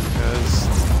 Because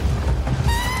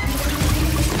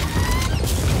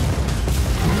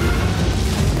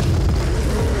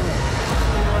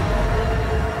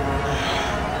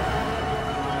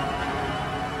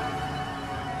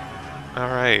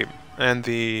right. And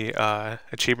the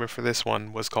achievement for this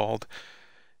one was called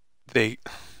They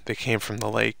Came from the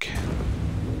Lake.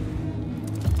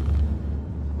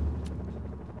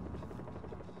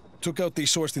 Took out the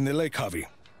source in the lake, Javi.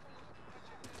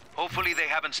 Hopefully they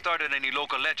haven't started any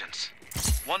local legends.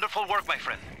 Wonderful work, my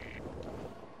friend.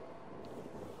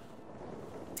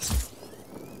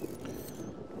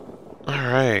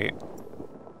 Alright.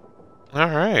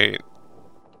 Alright.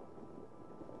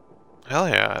 Hell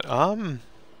yeah.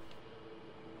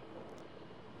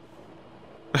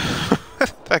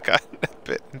 That got a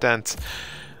bit intense.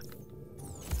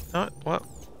 What?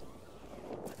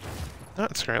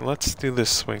 That's great. Let's do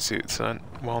this swingsuit, son,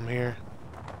 while I'm here.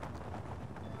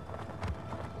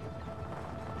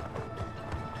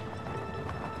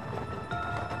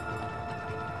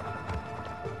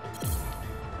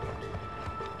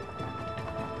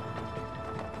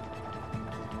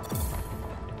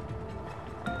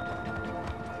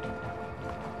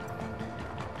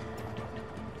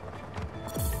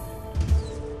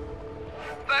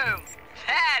 Boom!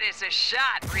 That is a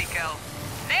shot, Rico.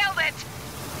 Nailed it!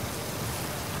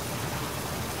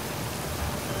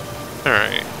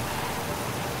 Alright.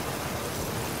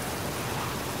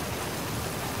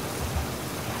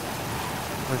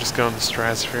 We're just going to the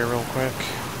stratosphere real quick.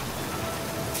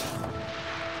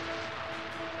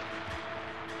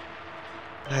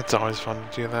 It's always fun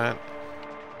to do that.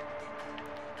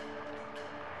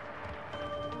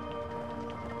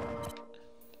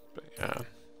 But yeah.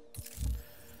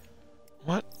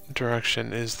 What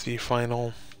direction is the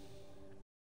final?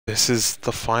 This is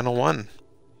the final one.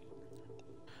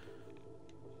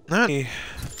 Let me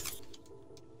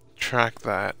track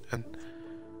that, and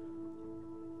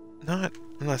I'm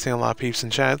not seeing a lot of peeps in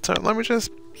chat, so let me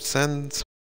just send some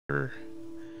or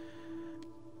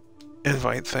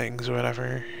invite things or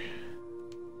whatever.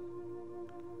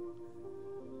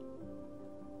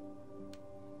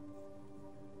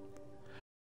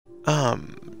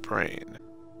 Brain.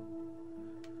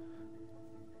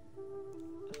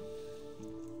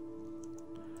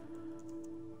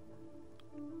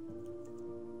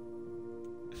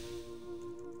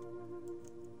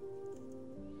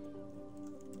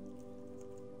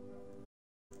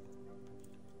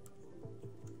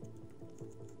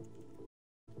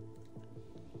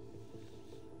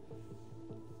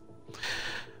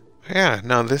 Yeah,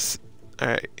 no, this...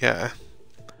 Alright, yeah.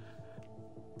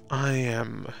 I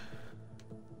am...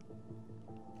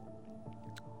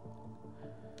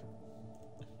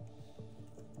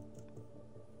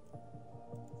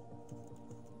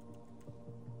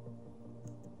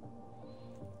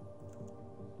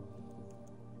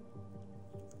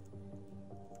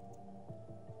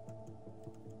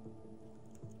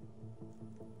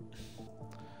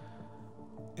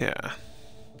 Yeah.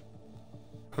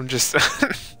 I'm just...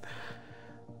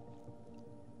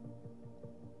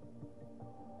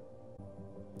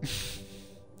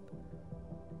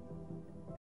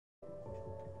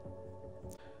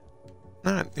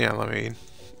 Yeah, let me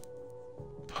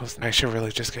post. I should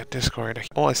really just get Discord.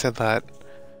 Oh, I said that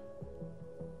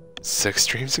 6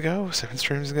 streams ago? 7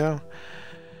 streams ago?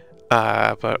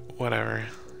 But whatever.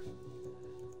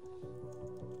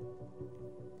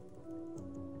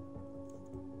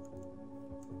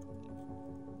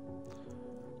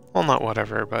 Well, not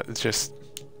whatever, but it's just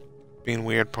being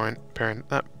weird,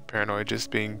 not paranoid, just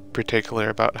being particular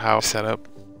about how to set up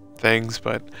things,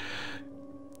 but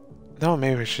no,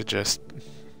 maybe we should just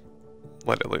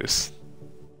let it loose.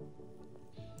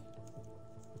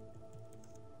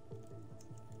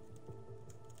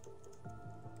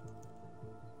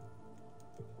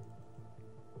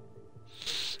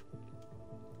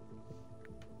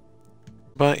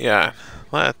 But yeah,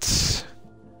 let's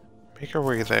make our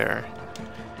way there.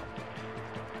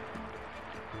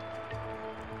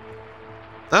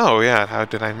 Oh yeah, how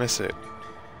did I miss it?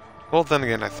 Well, then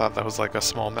again, I thought that was like a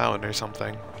small mountain or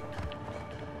something.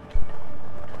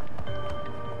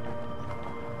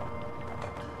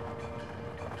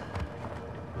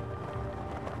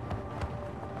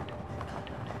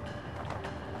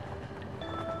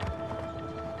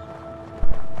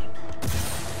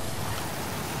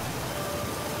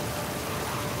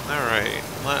 Alright,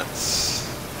 let's...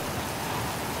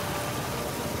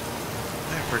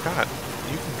 I forgot.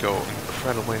 You can go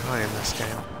incredibly high in this game.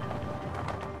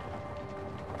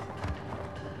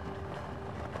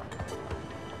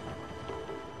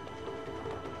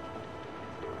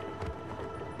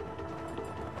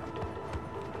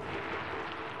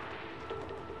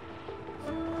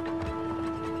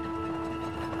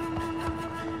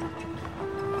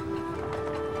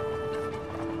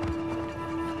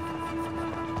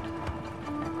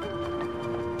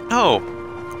 Oh!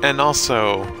 And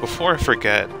also, before I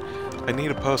forget, I need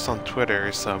to post on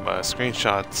Twitter some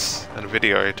screenshots and a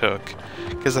video I took,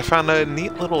 because I found a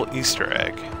neat little Easter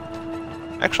egg.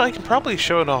 Actually, I can probably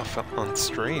show it off on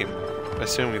stream,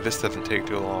 assuming this doesn't take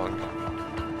too long.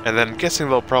 And then I'm guessing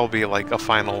there'll probably be like a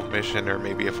final mission or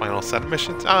maybe a final set of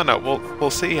missions. I don't know,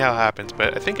 we'll see how it happens,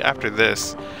 but I think after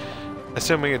this,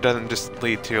 assuming it doesn't just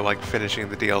lead to like finishing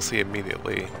the DLC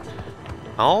immediately,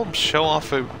 I'll show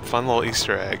off a fun little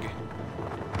Easter egg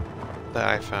that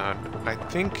I found. I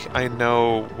think I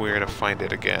know where to find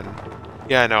it again.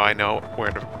 Yeah, no, I know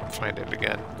where to find it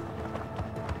again.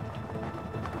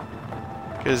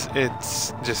 Because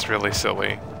it's just really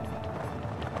silly.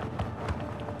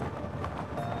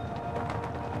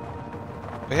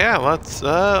 But yeah, let's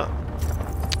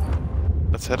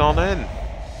head on in.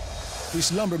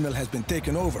 This lumber mill has been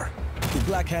taken over. The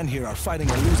Black Hand here are fighting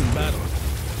a losing battle.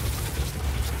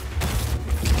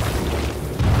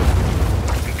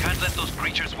 We can't let those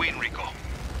creatures win, Rico.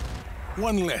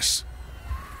 One less.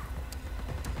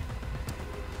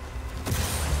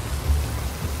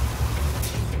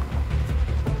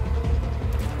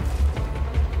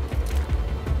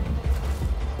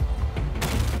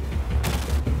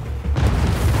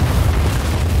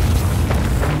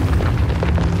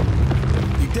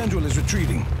 Is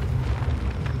retreating.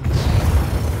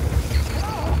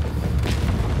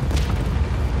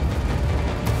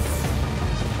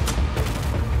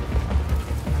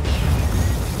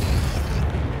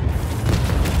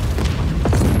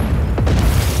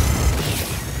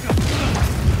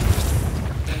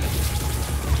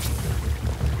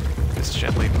 Just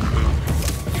gently move.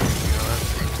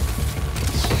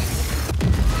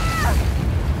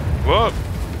 Whoa!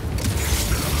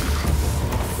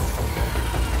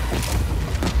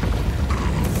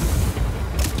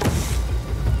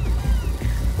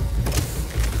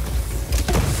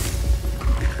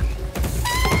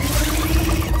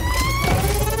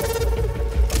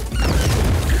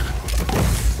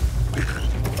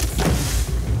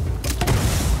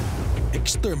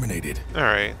 Exterminated.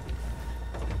 Alright.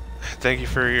 Thank you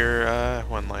for your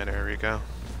one-liner, Rico.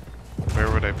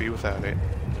 Where would I be without it?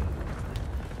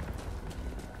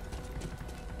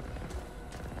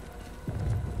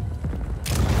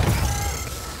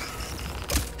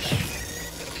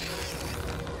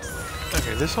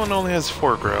 Okay, this one only has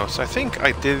 4 growths. I think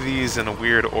I did these in a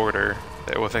weird order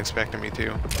that it wasn't expecting me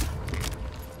to.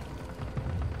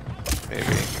 Maybe.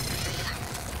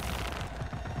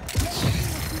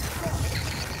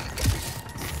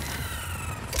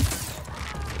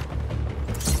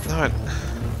 Not.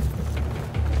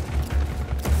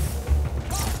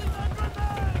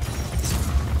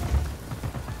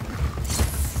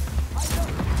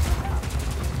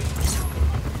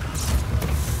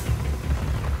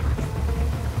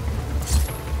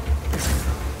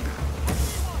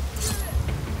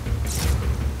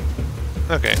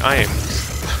 Okay, I am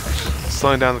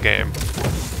slowing down the game.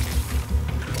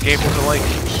 The game doesn't like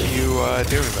you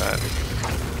doing that.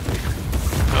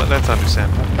 Oh, that's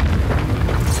understandable.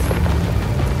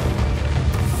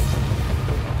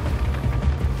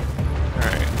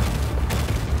 Alright.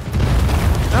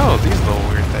 Oh, these little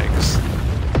weird things.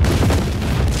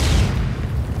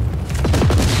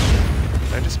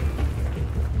 I just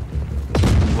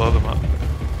blow them up.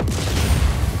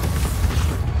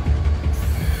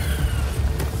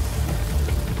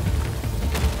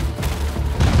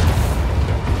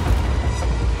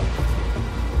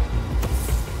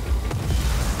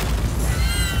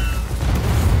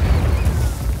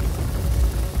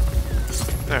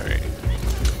 Alright.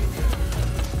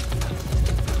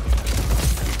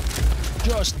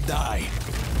 Just die.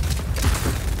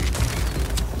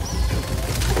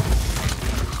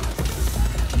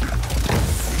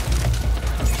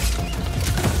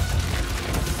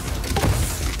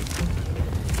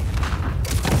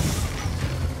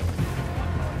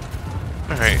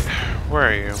 Alright, where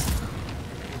are you?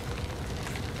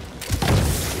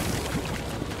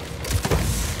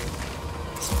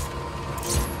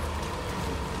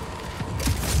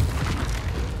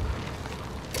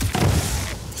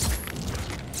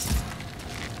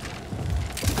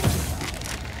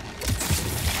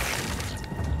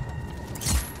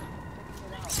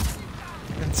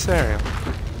 There.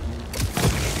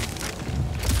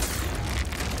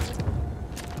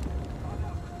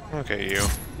 Okay, you.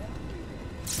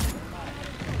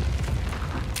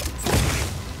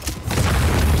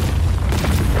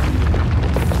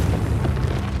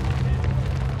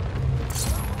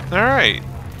 Alright.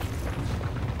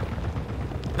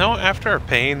 No, after our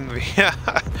pain,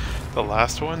 the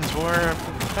last ones were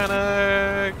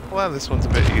kinda glad this one's a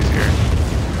bit easier.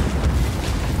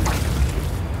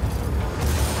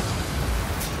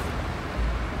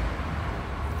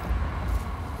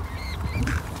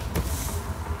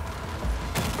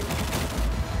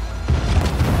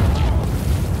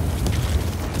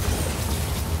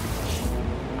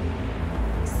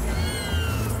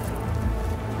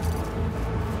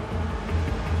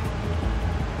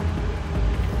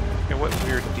 what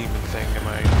weird demon thing am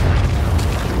I?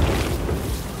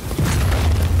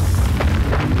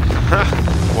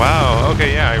 Wow,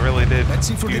 okay, yeah, I really did Let's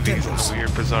see for do the these in tendrils. a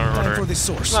weird, bizarre Time order. for the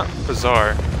source. Not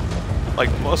bizarre. Like,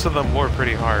 most of them were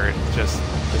pretty hard. Just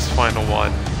this final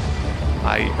one,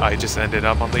 I just ended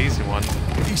up on the easy one.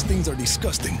 These things are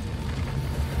disgusting.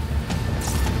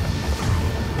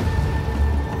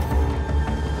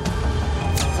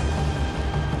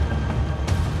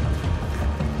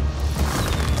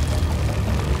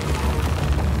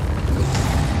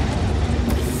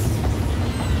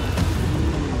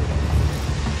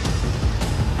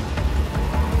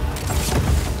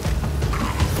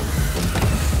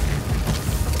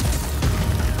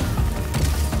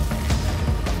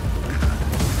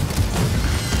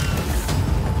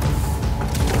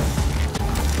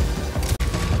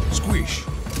 Squish.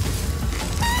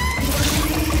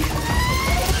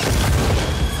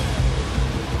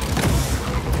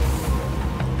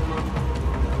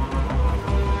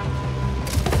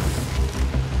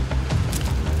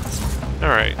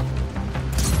 Alright.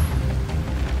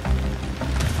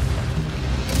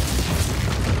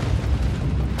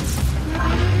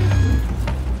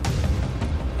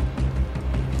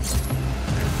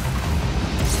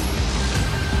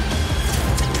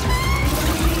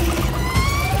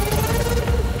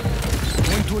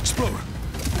 Going to explore.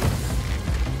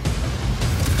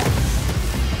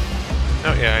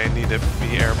 Oh yeah, I need to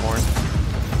be airborne.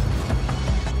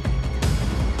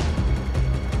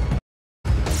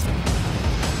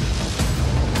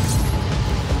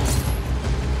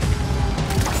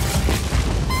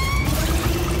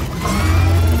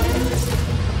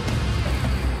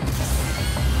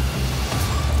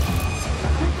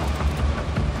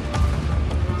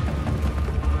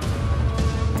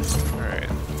 Alright.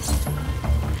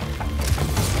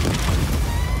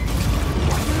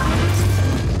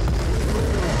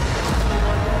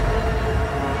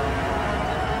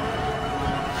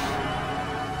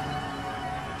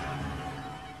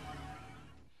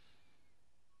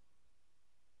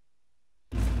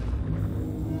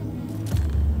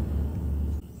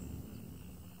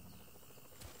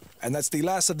 And that's the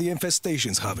last of the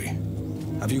infestations, Javi.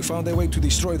 Have you found a way to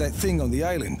destroy that thing on the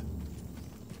island?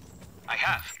 I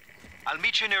have. I'll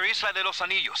meet you near Isla de los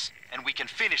Anillos, and we can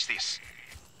finish this.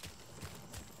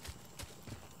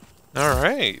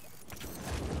 Alright.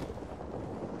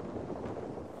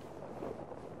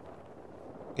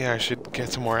 Yeah, I should get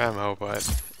some more ammo,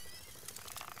 but...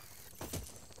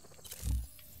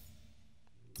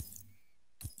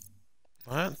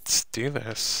 Let's do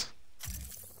this.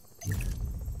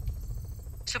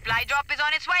 Supply drop is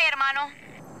on its way, hermano.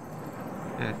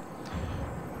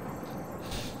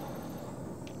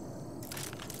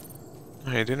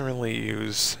 I didn't really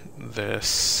use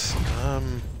this.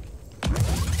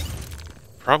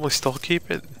 Probably still keep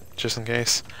it, just in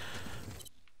case.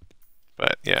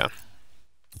 But, yeah.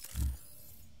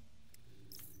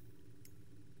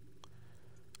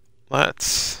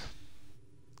 Let's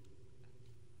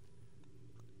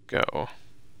go.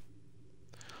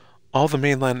 All the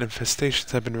mainland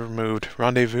infestations have been removed.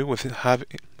 Rendezvous with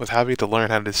Javi to learn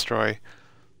how to destroy.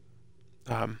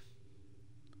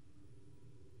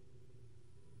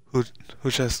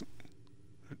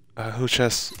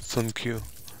 Huchasunqu.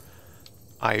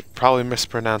 I probably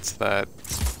mispronounced that,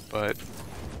 but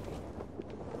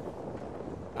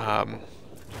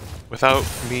without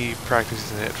me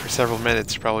practicing it for several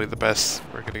minutes, probably the best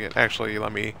we're gonna get. Actually,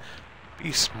 let me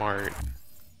be smart.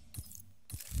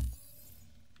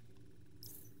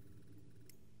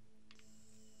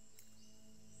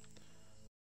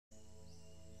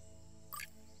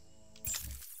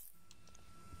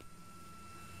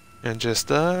 And just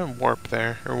warp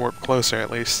there, or warp closer at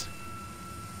least.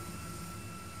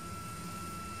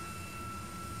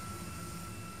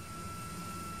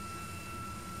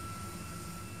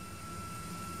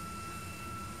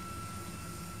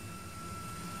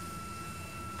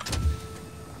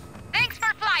 Thanks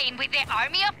for flying with the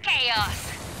Army of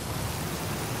Chaos.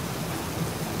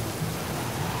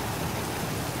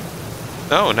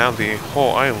 Oh, now the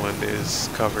whole island is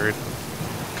covered.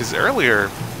 Because earlier,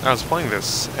 I was playing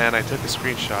this, and I took a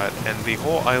screenshot, and the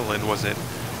whole island wasn't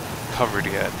covered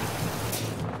yet.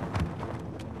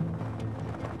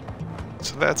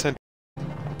 So that's interesting.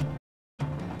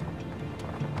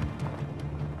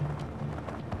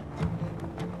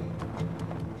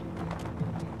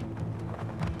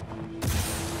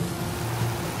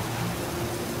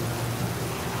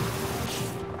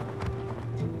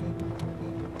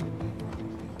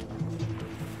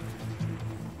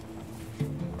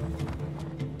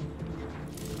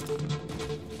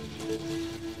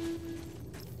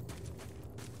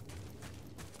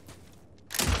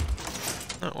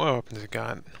 Oh, what weapons it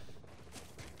got?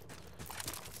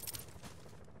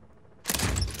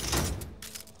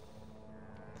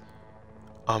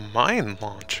 A mine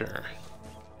launcher.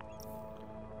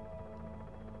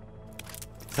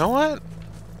 You know what?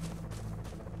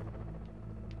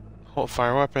 Hold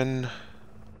fire weapon.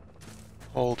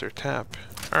 Hold or tap.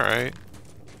 Alright.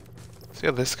 See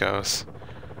how this goes.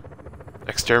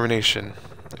 Extermination.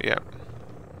 Yep.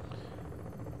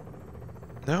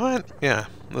 You know what? Yeah,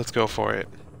 let's go for it.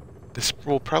 This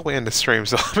will probably end the stream,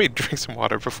 so let me drink some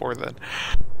water before then.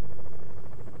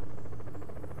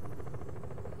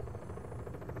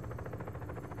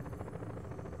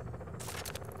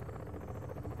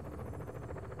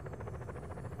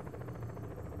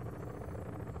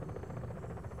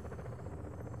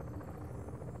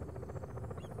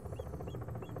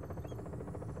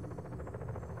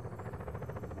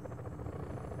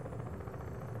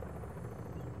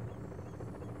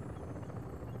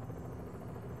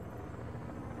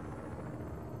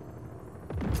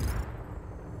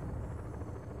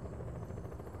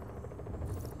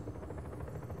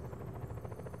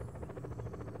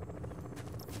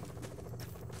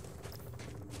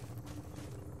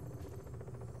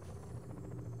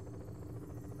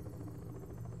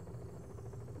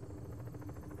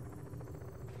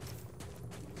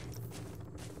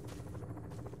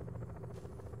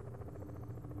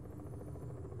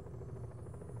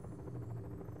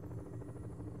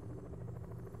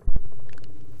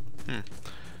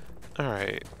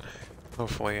 Alright.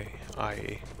 Hopefully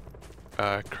I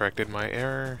corrected my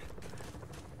error.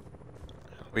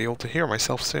 I'll be able to hear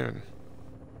myself soon.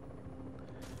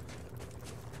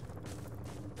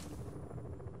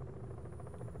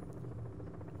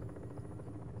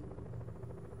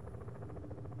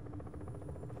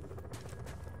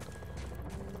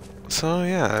 So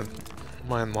yeah,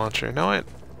 mine launcher. You know what?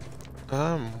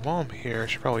 While I'm here, I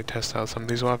should probably test out some of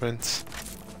these weapons.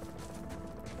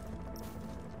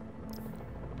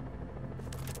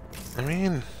 I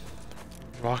mean,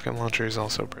 rocket launcher is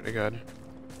also pretty good.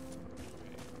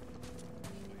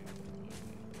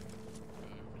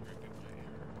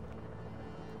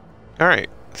 Alright,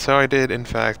 so I did in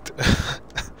fact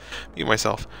mute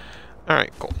myself.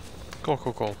 Alright, cool.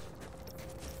 Cool.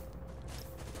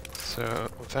 So,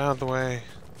 with that out of the way,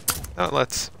 now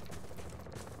let's...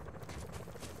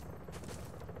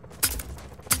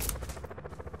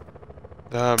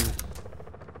 No.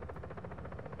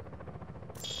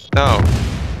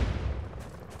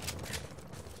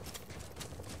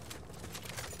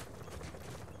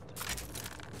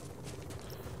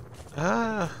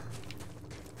 Ah.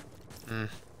 You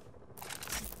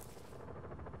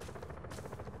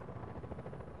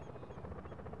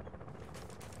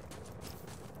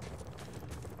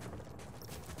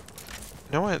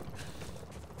know what?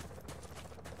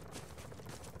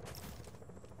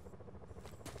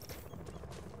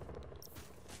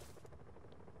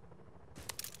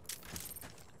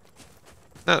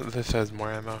 No, this has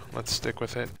more ammo. Let's stick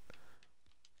with it.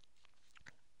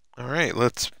 Alright,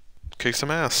 let's kick some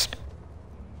ass.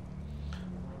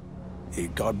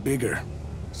 It got bigger.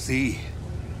 See.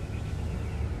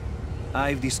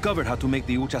 I've discovered how to make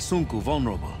the Huchasunqu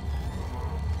vulnerable.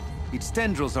 Its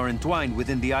tendrils are entwined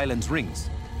within the island's rings.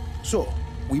 So,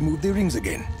 we move the rings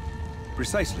again.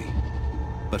 Precisely.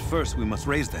 But first we must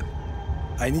raise them.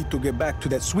 I need to get back to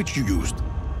that switch you used.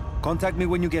 Contact me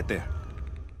when you get there.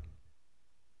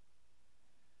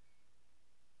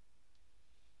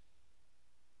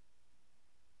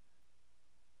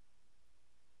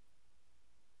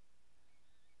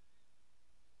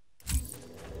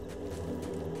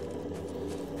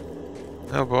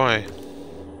 Oh boy.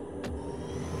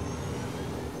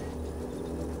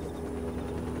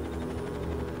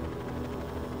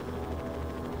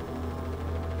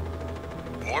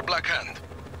 More Black Hand.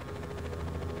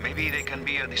 Maybe they can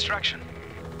be a distraction.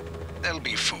 There'll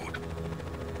be food.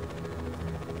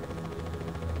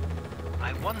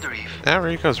 I wonder if... Ah,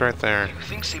 Rico's right there. You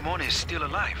think Simone is still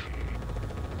alive?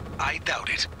 I doubt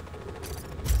it.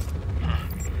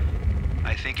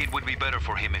 I think it would be better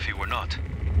for him if he were not.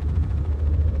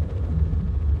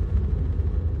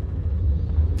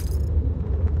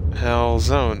 Hell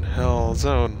zone. Oh.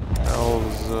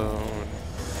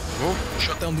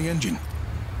 Shut down the engine.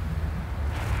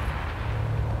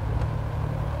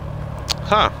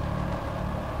 Huh.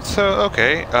 So,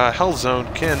 okay, Hell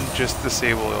Zone can just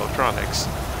disable electronics,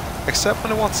 except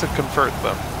when it wants to convert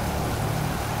them.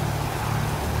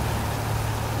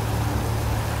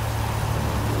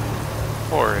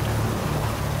 Horrid.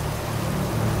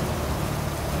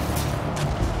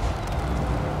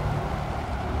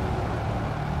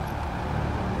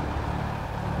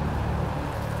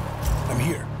 I'm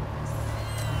here.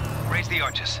 Raise the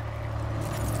arches.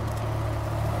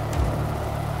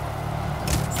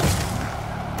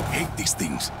 Hate these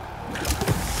things.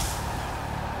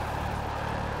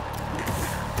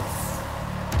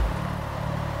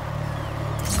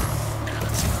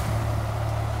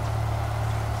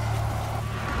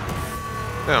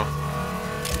 No.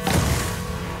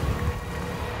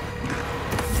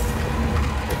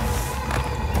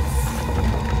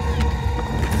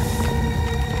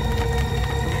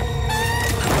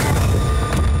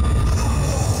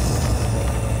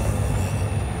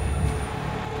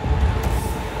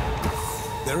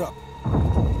 They're up.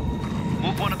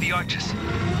 Move one of the arches.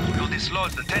 You'll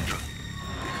dislodge the tendril.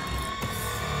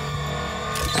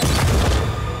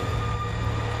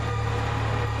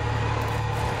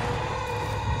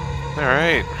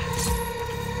 Alright.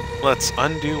 Let's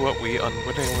undo what we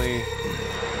unwittingly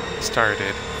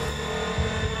started.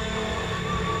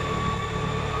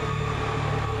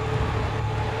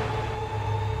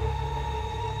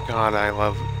 God, I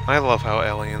love how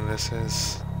alien this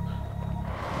is.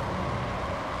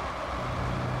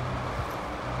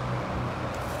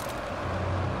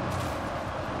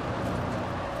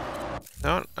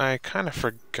 No, I kind of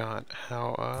forgot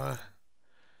how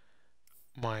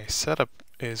my setup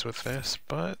is with this,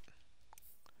 but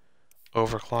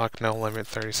overclock, no limit,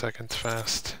 30 seconds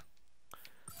fast.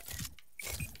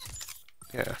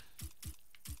 Yeah.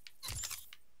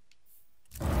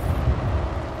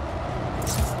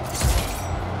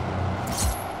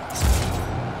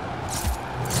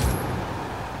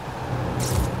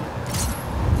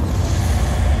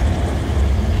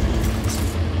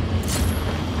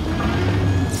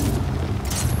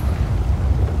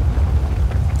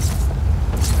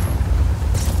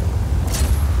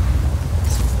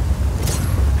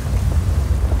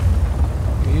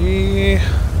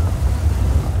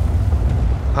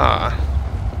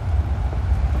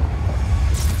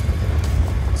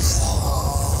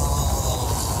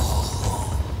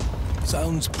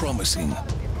 Sounds promising.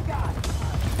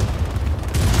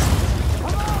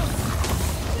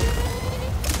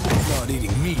 Not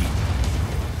eating me.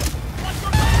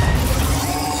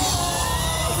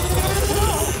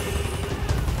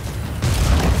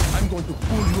 I'm going to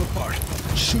pull you apart,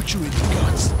 shoot you in the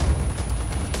guts.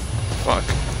 Fuck.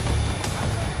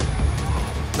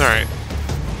 Alright.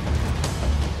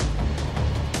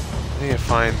 I need to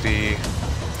find the...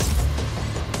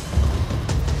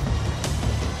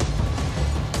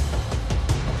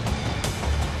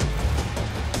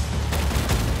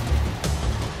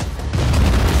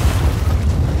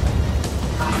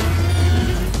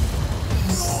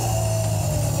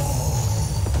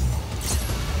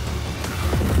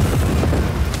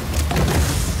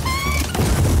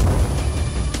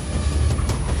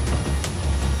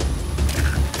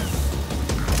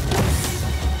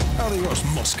 Adios,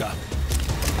 Mosca.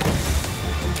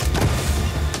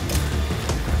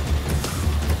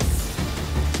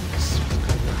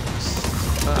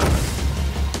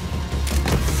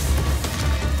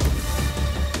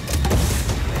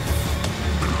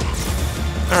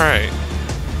 Alright.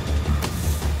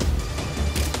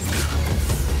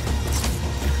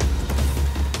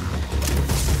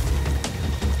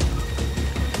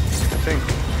 I think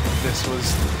this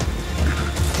was...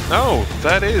 Oh,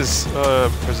 that is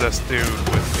a possessed dude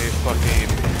with a fucking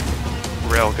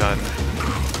railgun.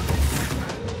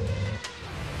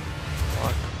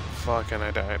 Fuck, and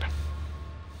I died.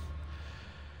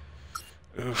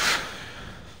 Oof.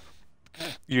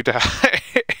 You died.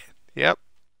 Yep.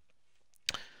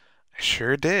 I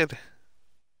sure did.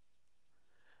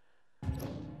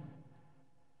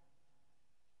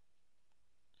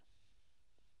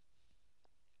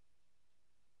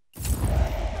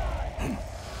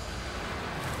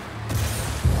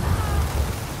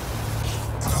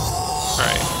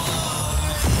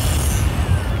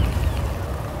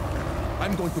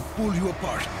 I'm going to pull you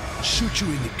apart, shoot you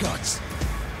in the guts.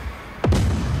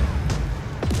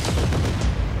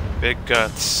 Big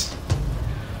guts.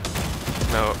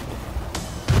 No.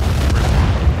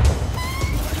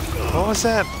 What was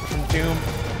that from Doom?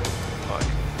 Fuck.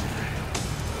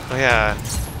 Oh yeah.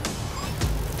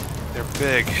 They're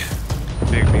big.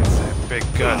 Big means they have big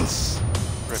guts.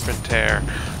 Rip and tear.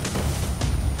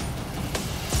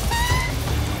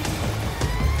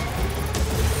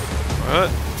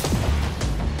 What?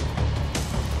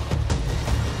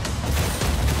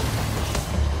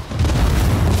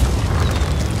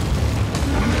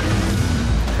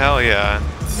 Hell yeah.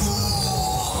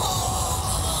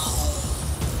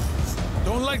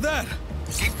 Don't like that.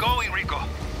 Keep going, Rico.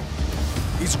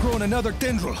 It's grown another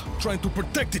tendril, trying to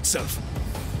protect itself.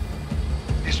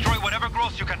 Destroy whatever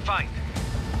growth you can find.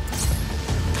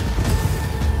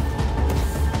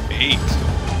 8.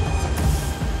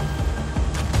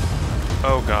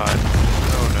 Oh god.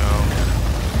 Oh no.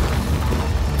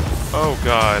 Oh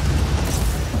god.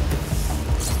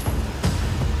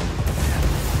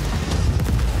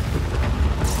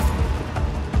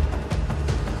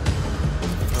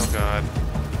 Oh god.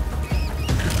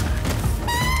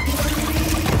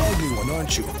 Ugly one,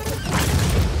 aren't you?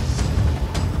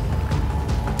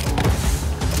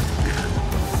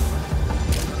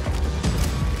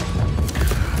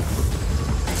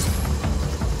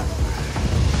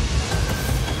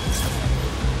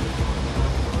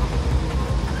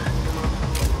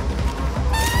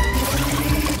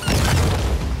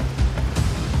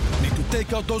 Need to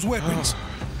take out those weapons.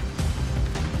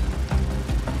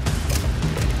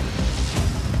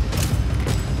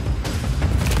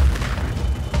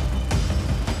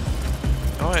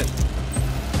 Alright.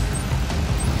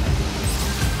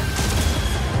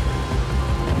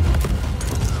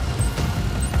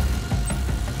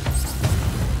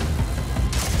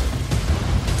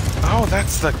 Oh,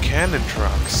 that's the cannon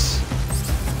trucks.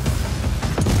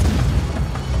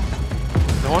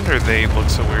 No wonder they look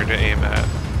so weird to aim at.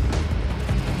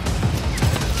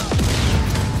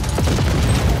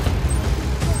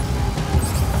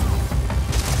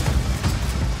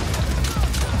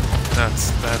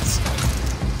 That's...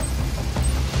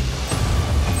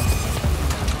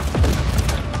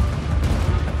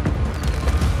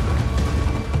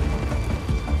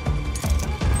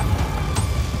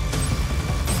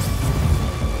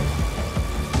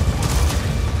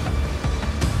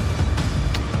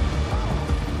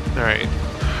 Alright,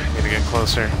 I gotta get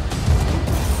closer.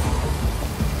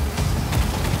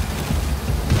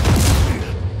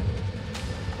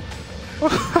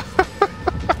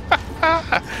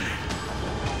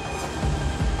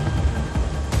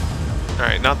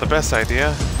 Alright, not the best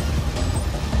idea,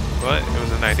 but it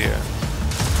was an idea.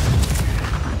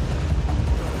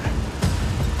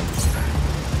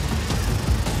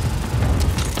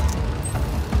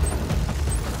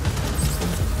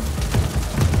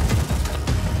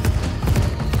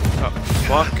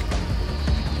 Fuck.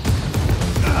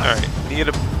 Alright, need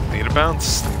a bounce. Need a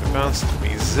bounce. Let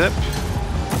me zip.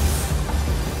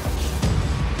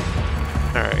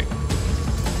 Alright.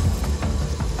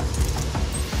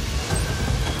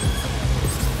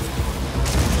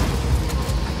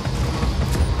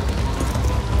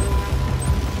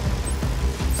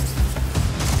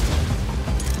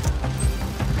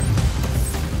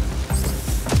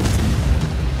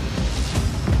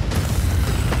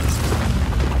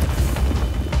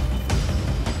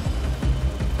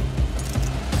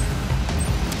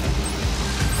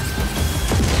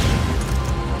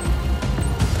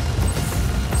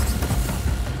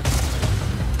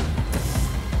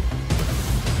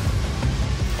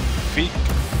 Feet.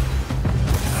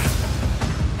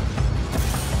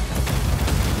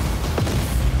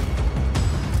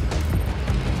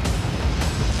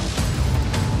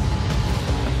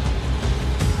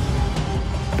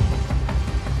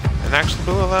 And actually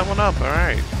blew that one up,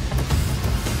 alright.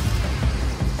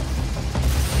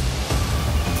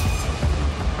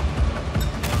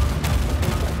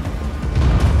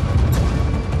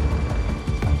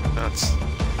 That's...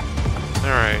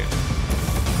 Alright.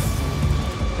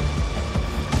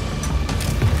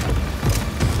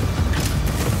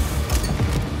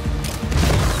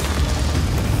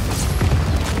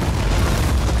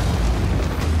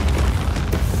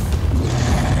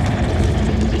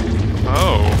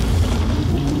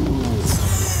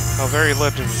 Very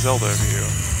Legend of Zelda of you.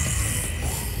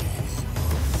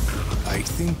 I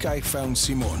think I found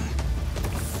Simon.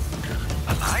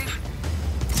 Alive?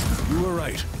 You were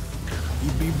right.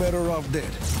 He'd be better off dead.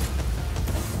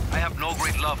 I have no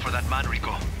great love for that man,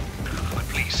 Rico. But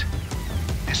please,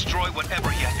 destroy whatever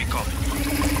he has become.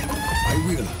 I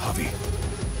will, Javi.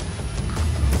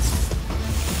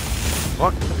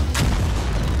 What?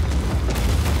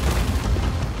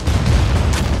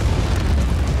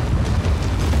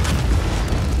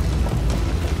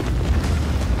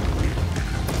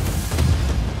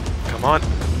 Come on.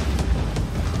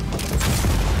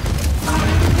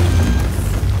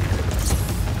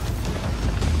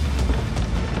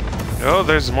 Oh,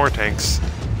 there's more tanks.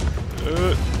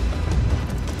 Ooh.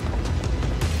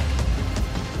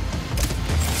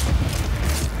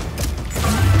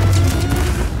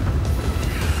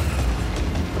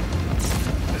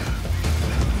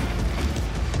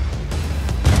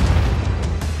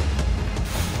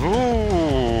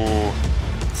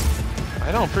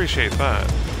 I don't appreciate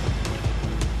that.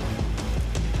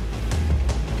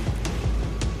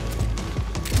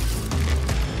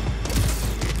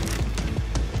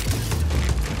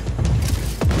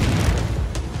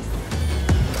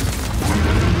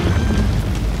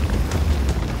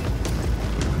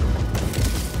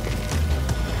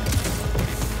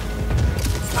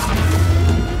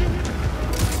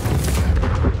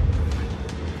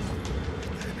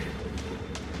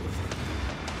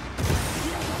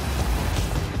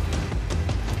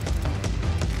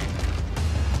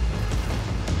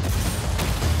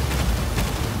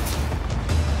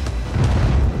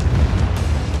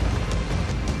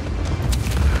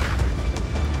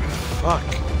 Fuck.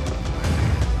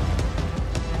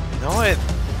 You know what?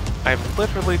 I've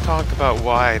literally talked about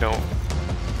why I don't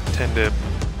tend to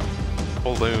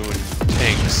balloon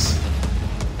tanks.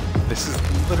 This is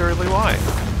literally why.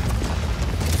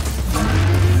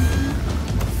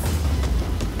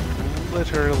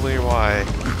 Literally why.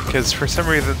 Because for some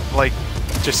reason, like,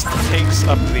 just tanks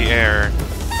up in the air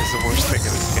is the worst thing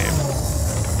in this game.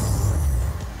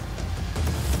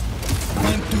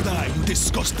 Meant to die, you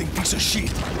disgusting piece of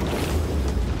shit.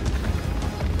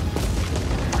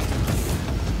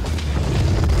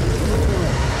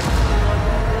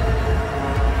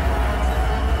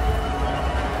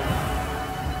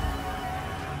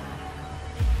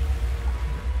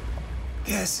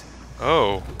 Yes,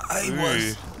 Oh. I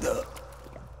was the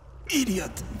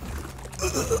idiot.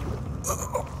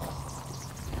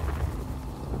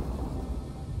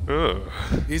 Ugh.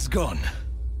 He's gone.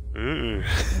 Ugh.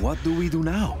 What do we do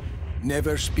now?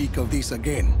 Never speak of this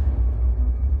again.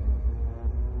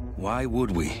 Why would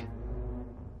we?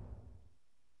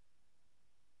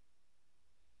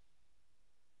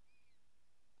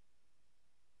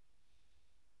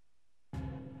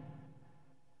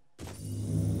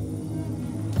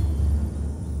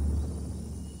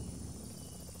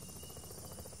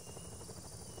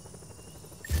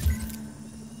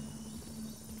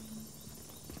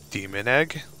 Demon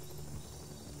egg?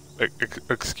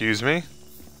 Excuse me?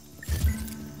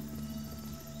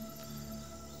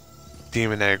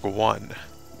 Demon egg 1.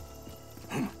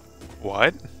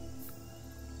 What?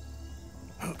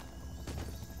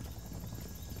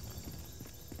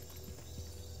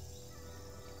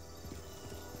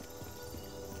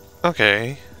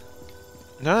 Okay.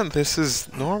 No, this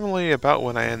is normally about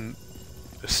when I end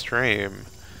the stream.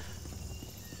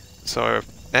 So,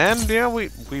 and yeah, we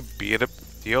beat a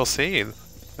DLC.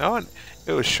 No,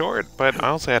 it was short, but I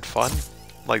also had fun.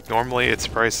 Like, normally its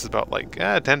price is about like,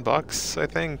 $10, I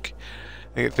think.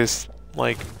 This,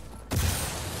 like,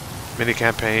 mini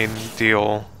campaign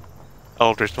deal,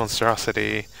 eldritch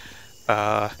monstrosity,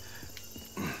 Rico!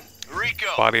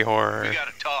 body horror. We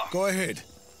gotta talk. Go ahead.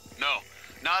 No,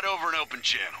 not over an open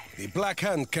channel. The Black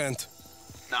Hand can't.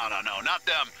 No, not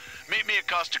them. Meet me at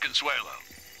Costa Consuelo.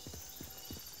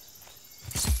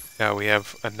 Now we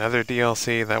have another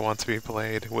DLC that wants to be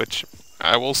played, which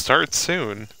I will start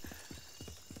soon.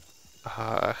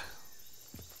 Wow,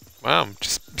 I'm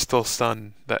just still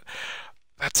stunned. That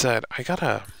said, I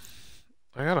gotta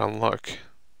look.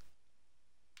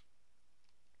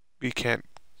 We can't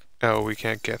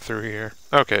get through here.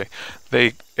 Okay,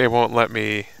 it won't let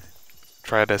me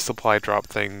try to supply drop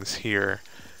things here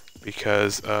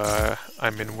because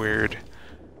I'm in weird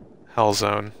hell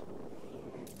zone.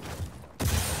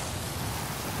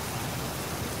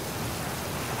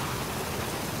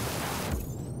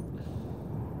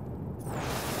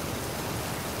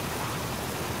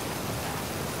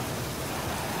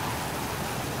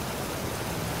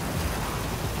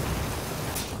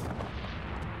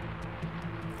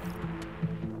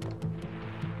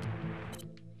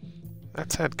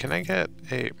 That said, can I get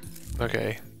a...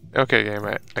 Okay,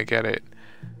 game, I get it.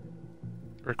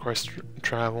 Request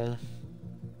travel.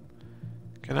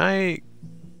 Can I...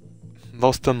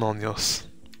 Los Demonios.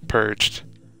 Purged.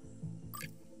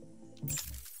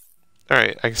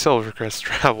 Alright, I can still request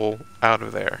travel out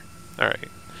of there. Alright.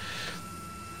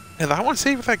 And I want to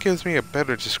see if that gives me a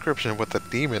better description of what the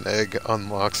demon egg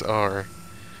unlocks are.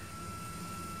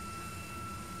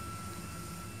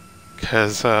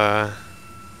 Because,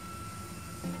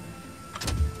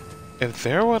 if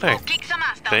they're what I think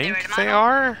they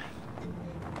are,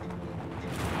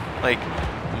 like,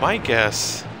 my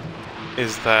guess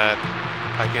is that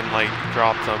I can, like,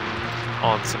 drop them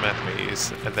on some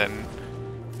enemies and then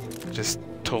just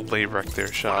totally wreck their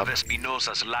One shop. of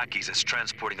Espinosa's lackeys is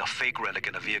transporting a fake relic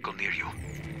in a vehicle near you.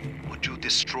 Would you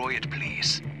destroy it,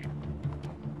 please?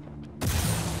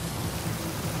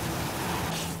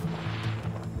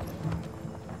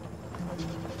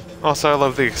 Also, I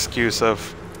love the excuse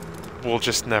of, we'll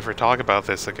just never talk about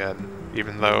this again,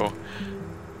 even though...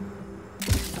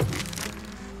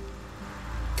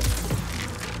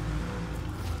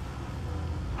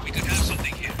 We could have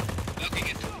something here. Looking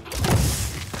into it.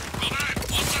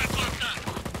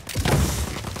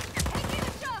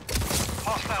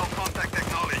 Hostile contact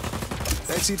acknowledged.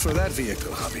 That's it for that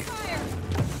vehicle, Javi.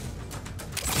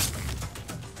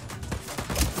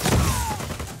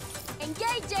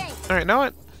 Engaging! Alright, know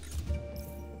what?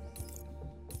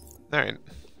 Alright,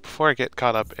 before I get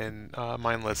caught up in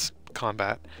mindless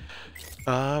combat,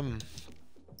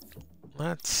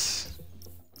 let's...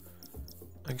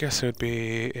 I guess it would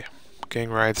be gang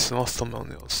rides to Los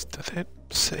Demonios. Does it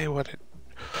say what it...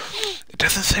 It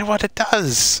doesn't say what it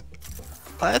does!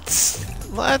 let's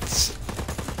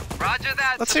Roger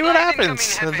that. see what Supplies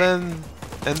happens, and incoming, then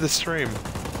end the stream.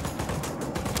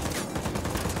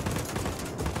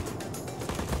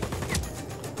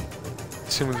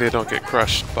 Assuming they don't get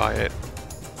crushed by it.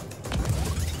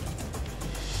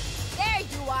 There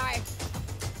you are.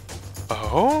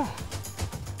 Oh?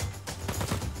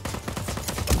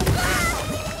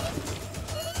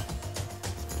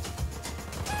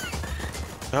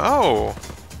 Oh!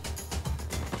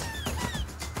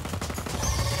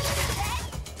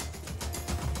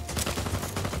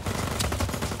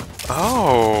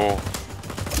 Oh!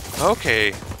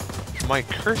 Okay. My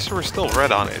cursor was still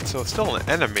red on it, so it's still an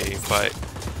enemy, but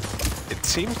it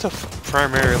seems to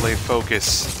primarily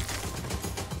focus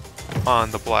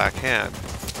on the black hand.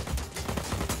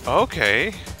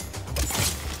 Okay.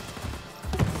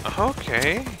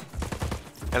 Okay.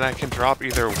 And I can drop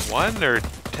either 1 or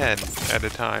 10 at a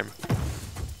time.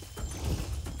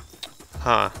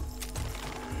 Huh.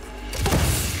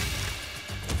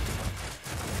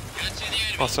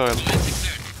 Also, I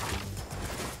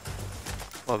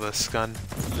love this gun,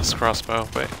 this crossbow,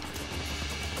 but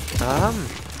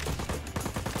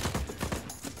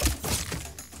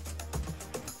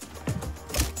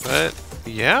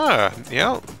yeah,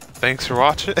 thanks for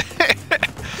watching.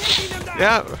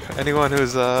 Yeah, anyone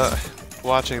who's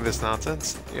watching this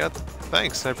nonsense, yeah,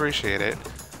 thanks, I appreciate it.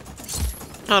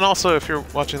 And also, if you're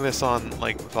watching this on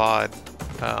like VOD,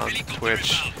 on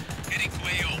Twitch,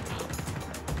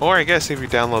 or I guess if you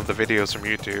download the videos from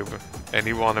YouTube and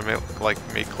you want to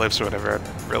make clips or whatever,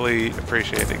 I'd really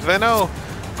appreciate it. Because I know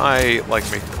I like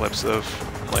making clips of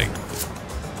like,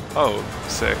 oh,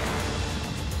 sick,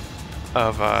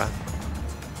 of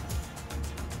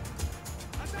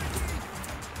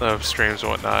streams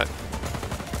and whatnot.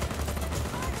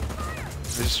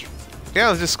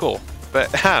 Yeah, it's just cool.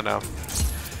 But I don't know.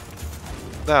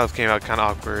 That came out kind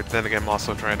of awkward. Then again, I'm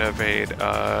also trying to evade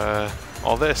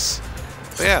all this.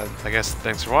 But yeah, I guess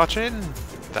thanks for watching.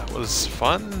 That was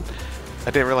fun.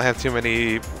 I didn't really have too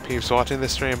many peeps watching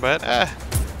this stream, but that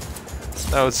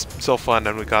was so fun,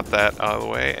 and we got that out of the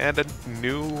way. And a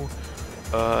new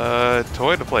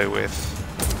toy to play with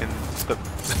in the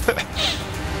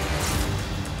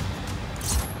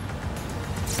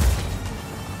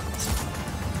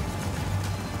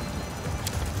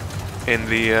in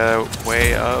the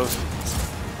way of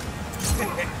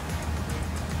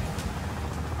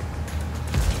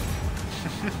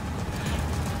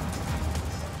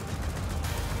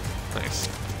nice.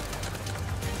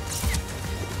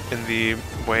 In the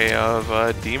way of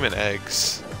demon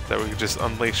eggs that we can just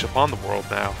unleash upon the world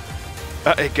now.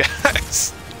 I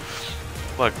guess.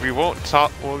 Look, we won't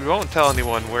tell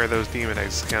anyone where those demon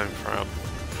eggs are coming from,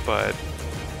 but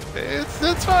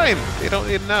it's fine. They don't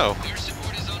need to know.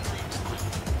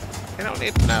 They don't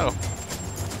need to know.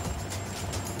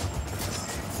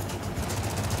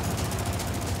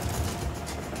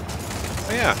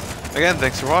 But yeah, again,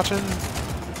 thanks for watching.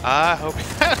 I hope you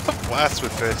had a blast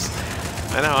with this.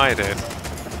 I know I did.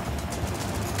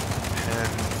 And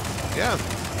yeah,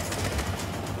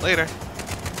 later.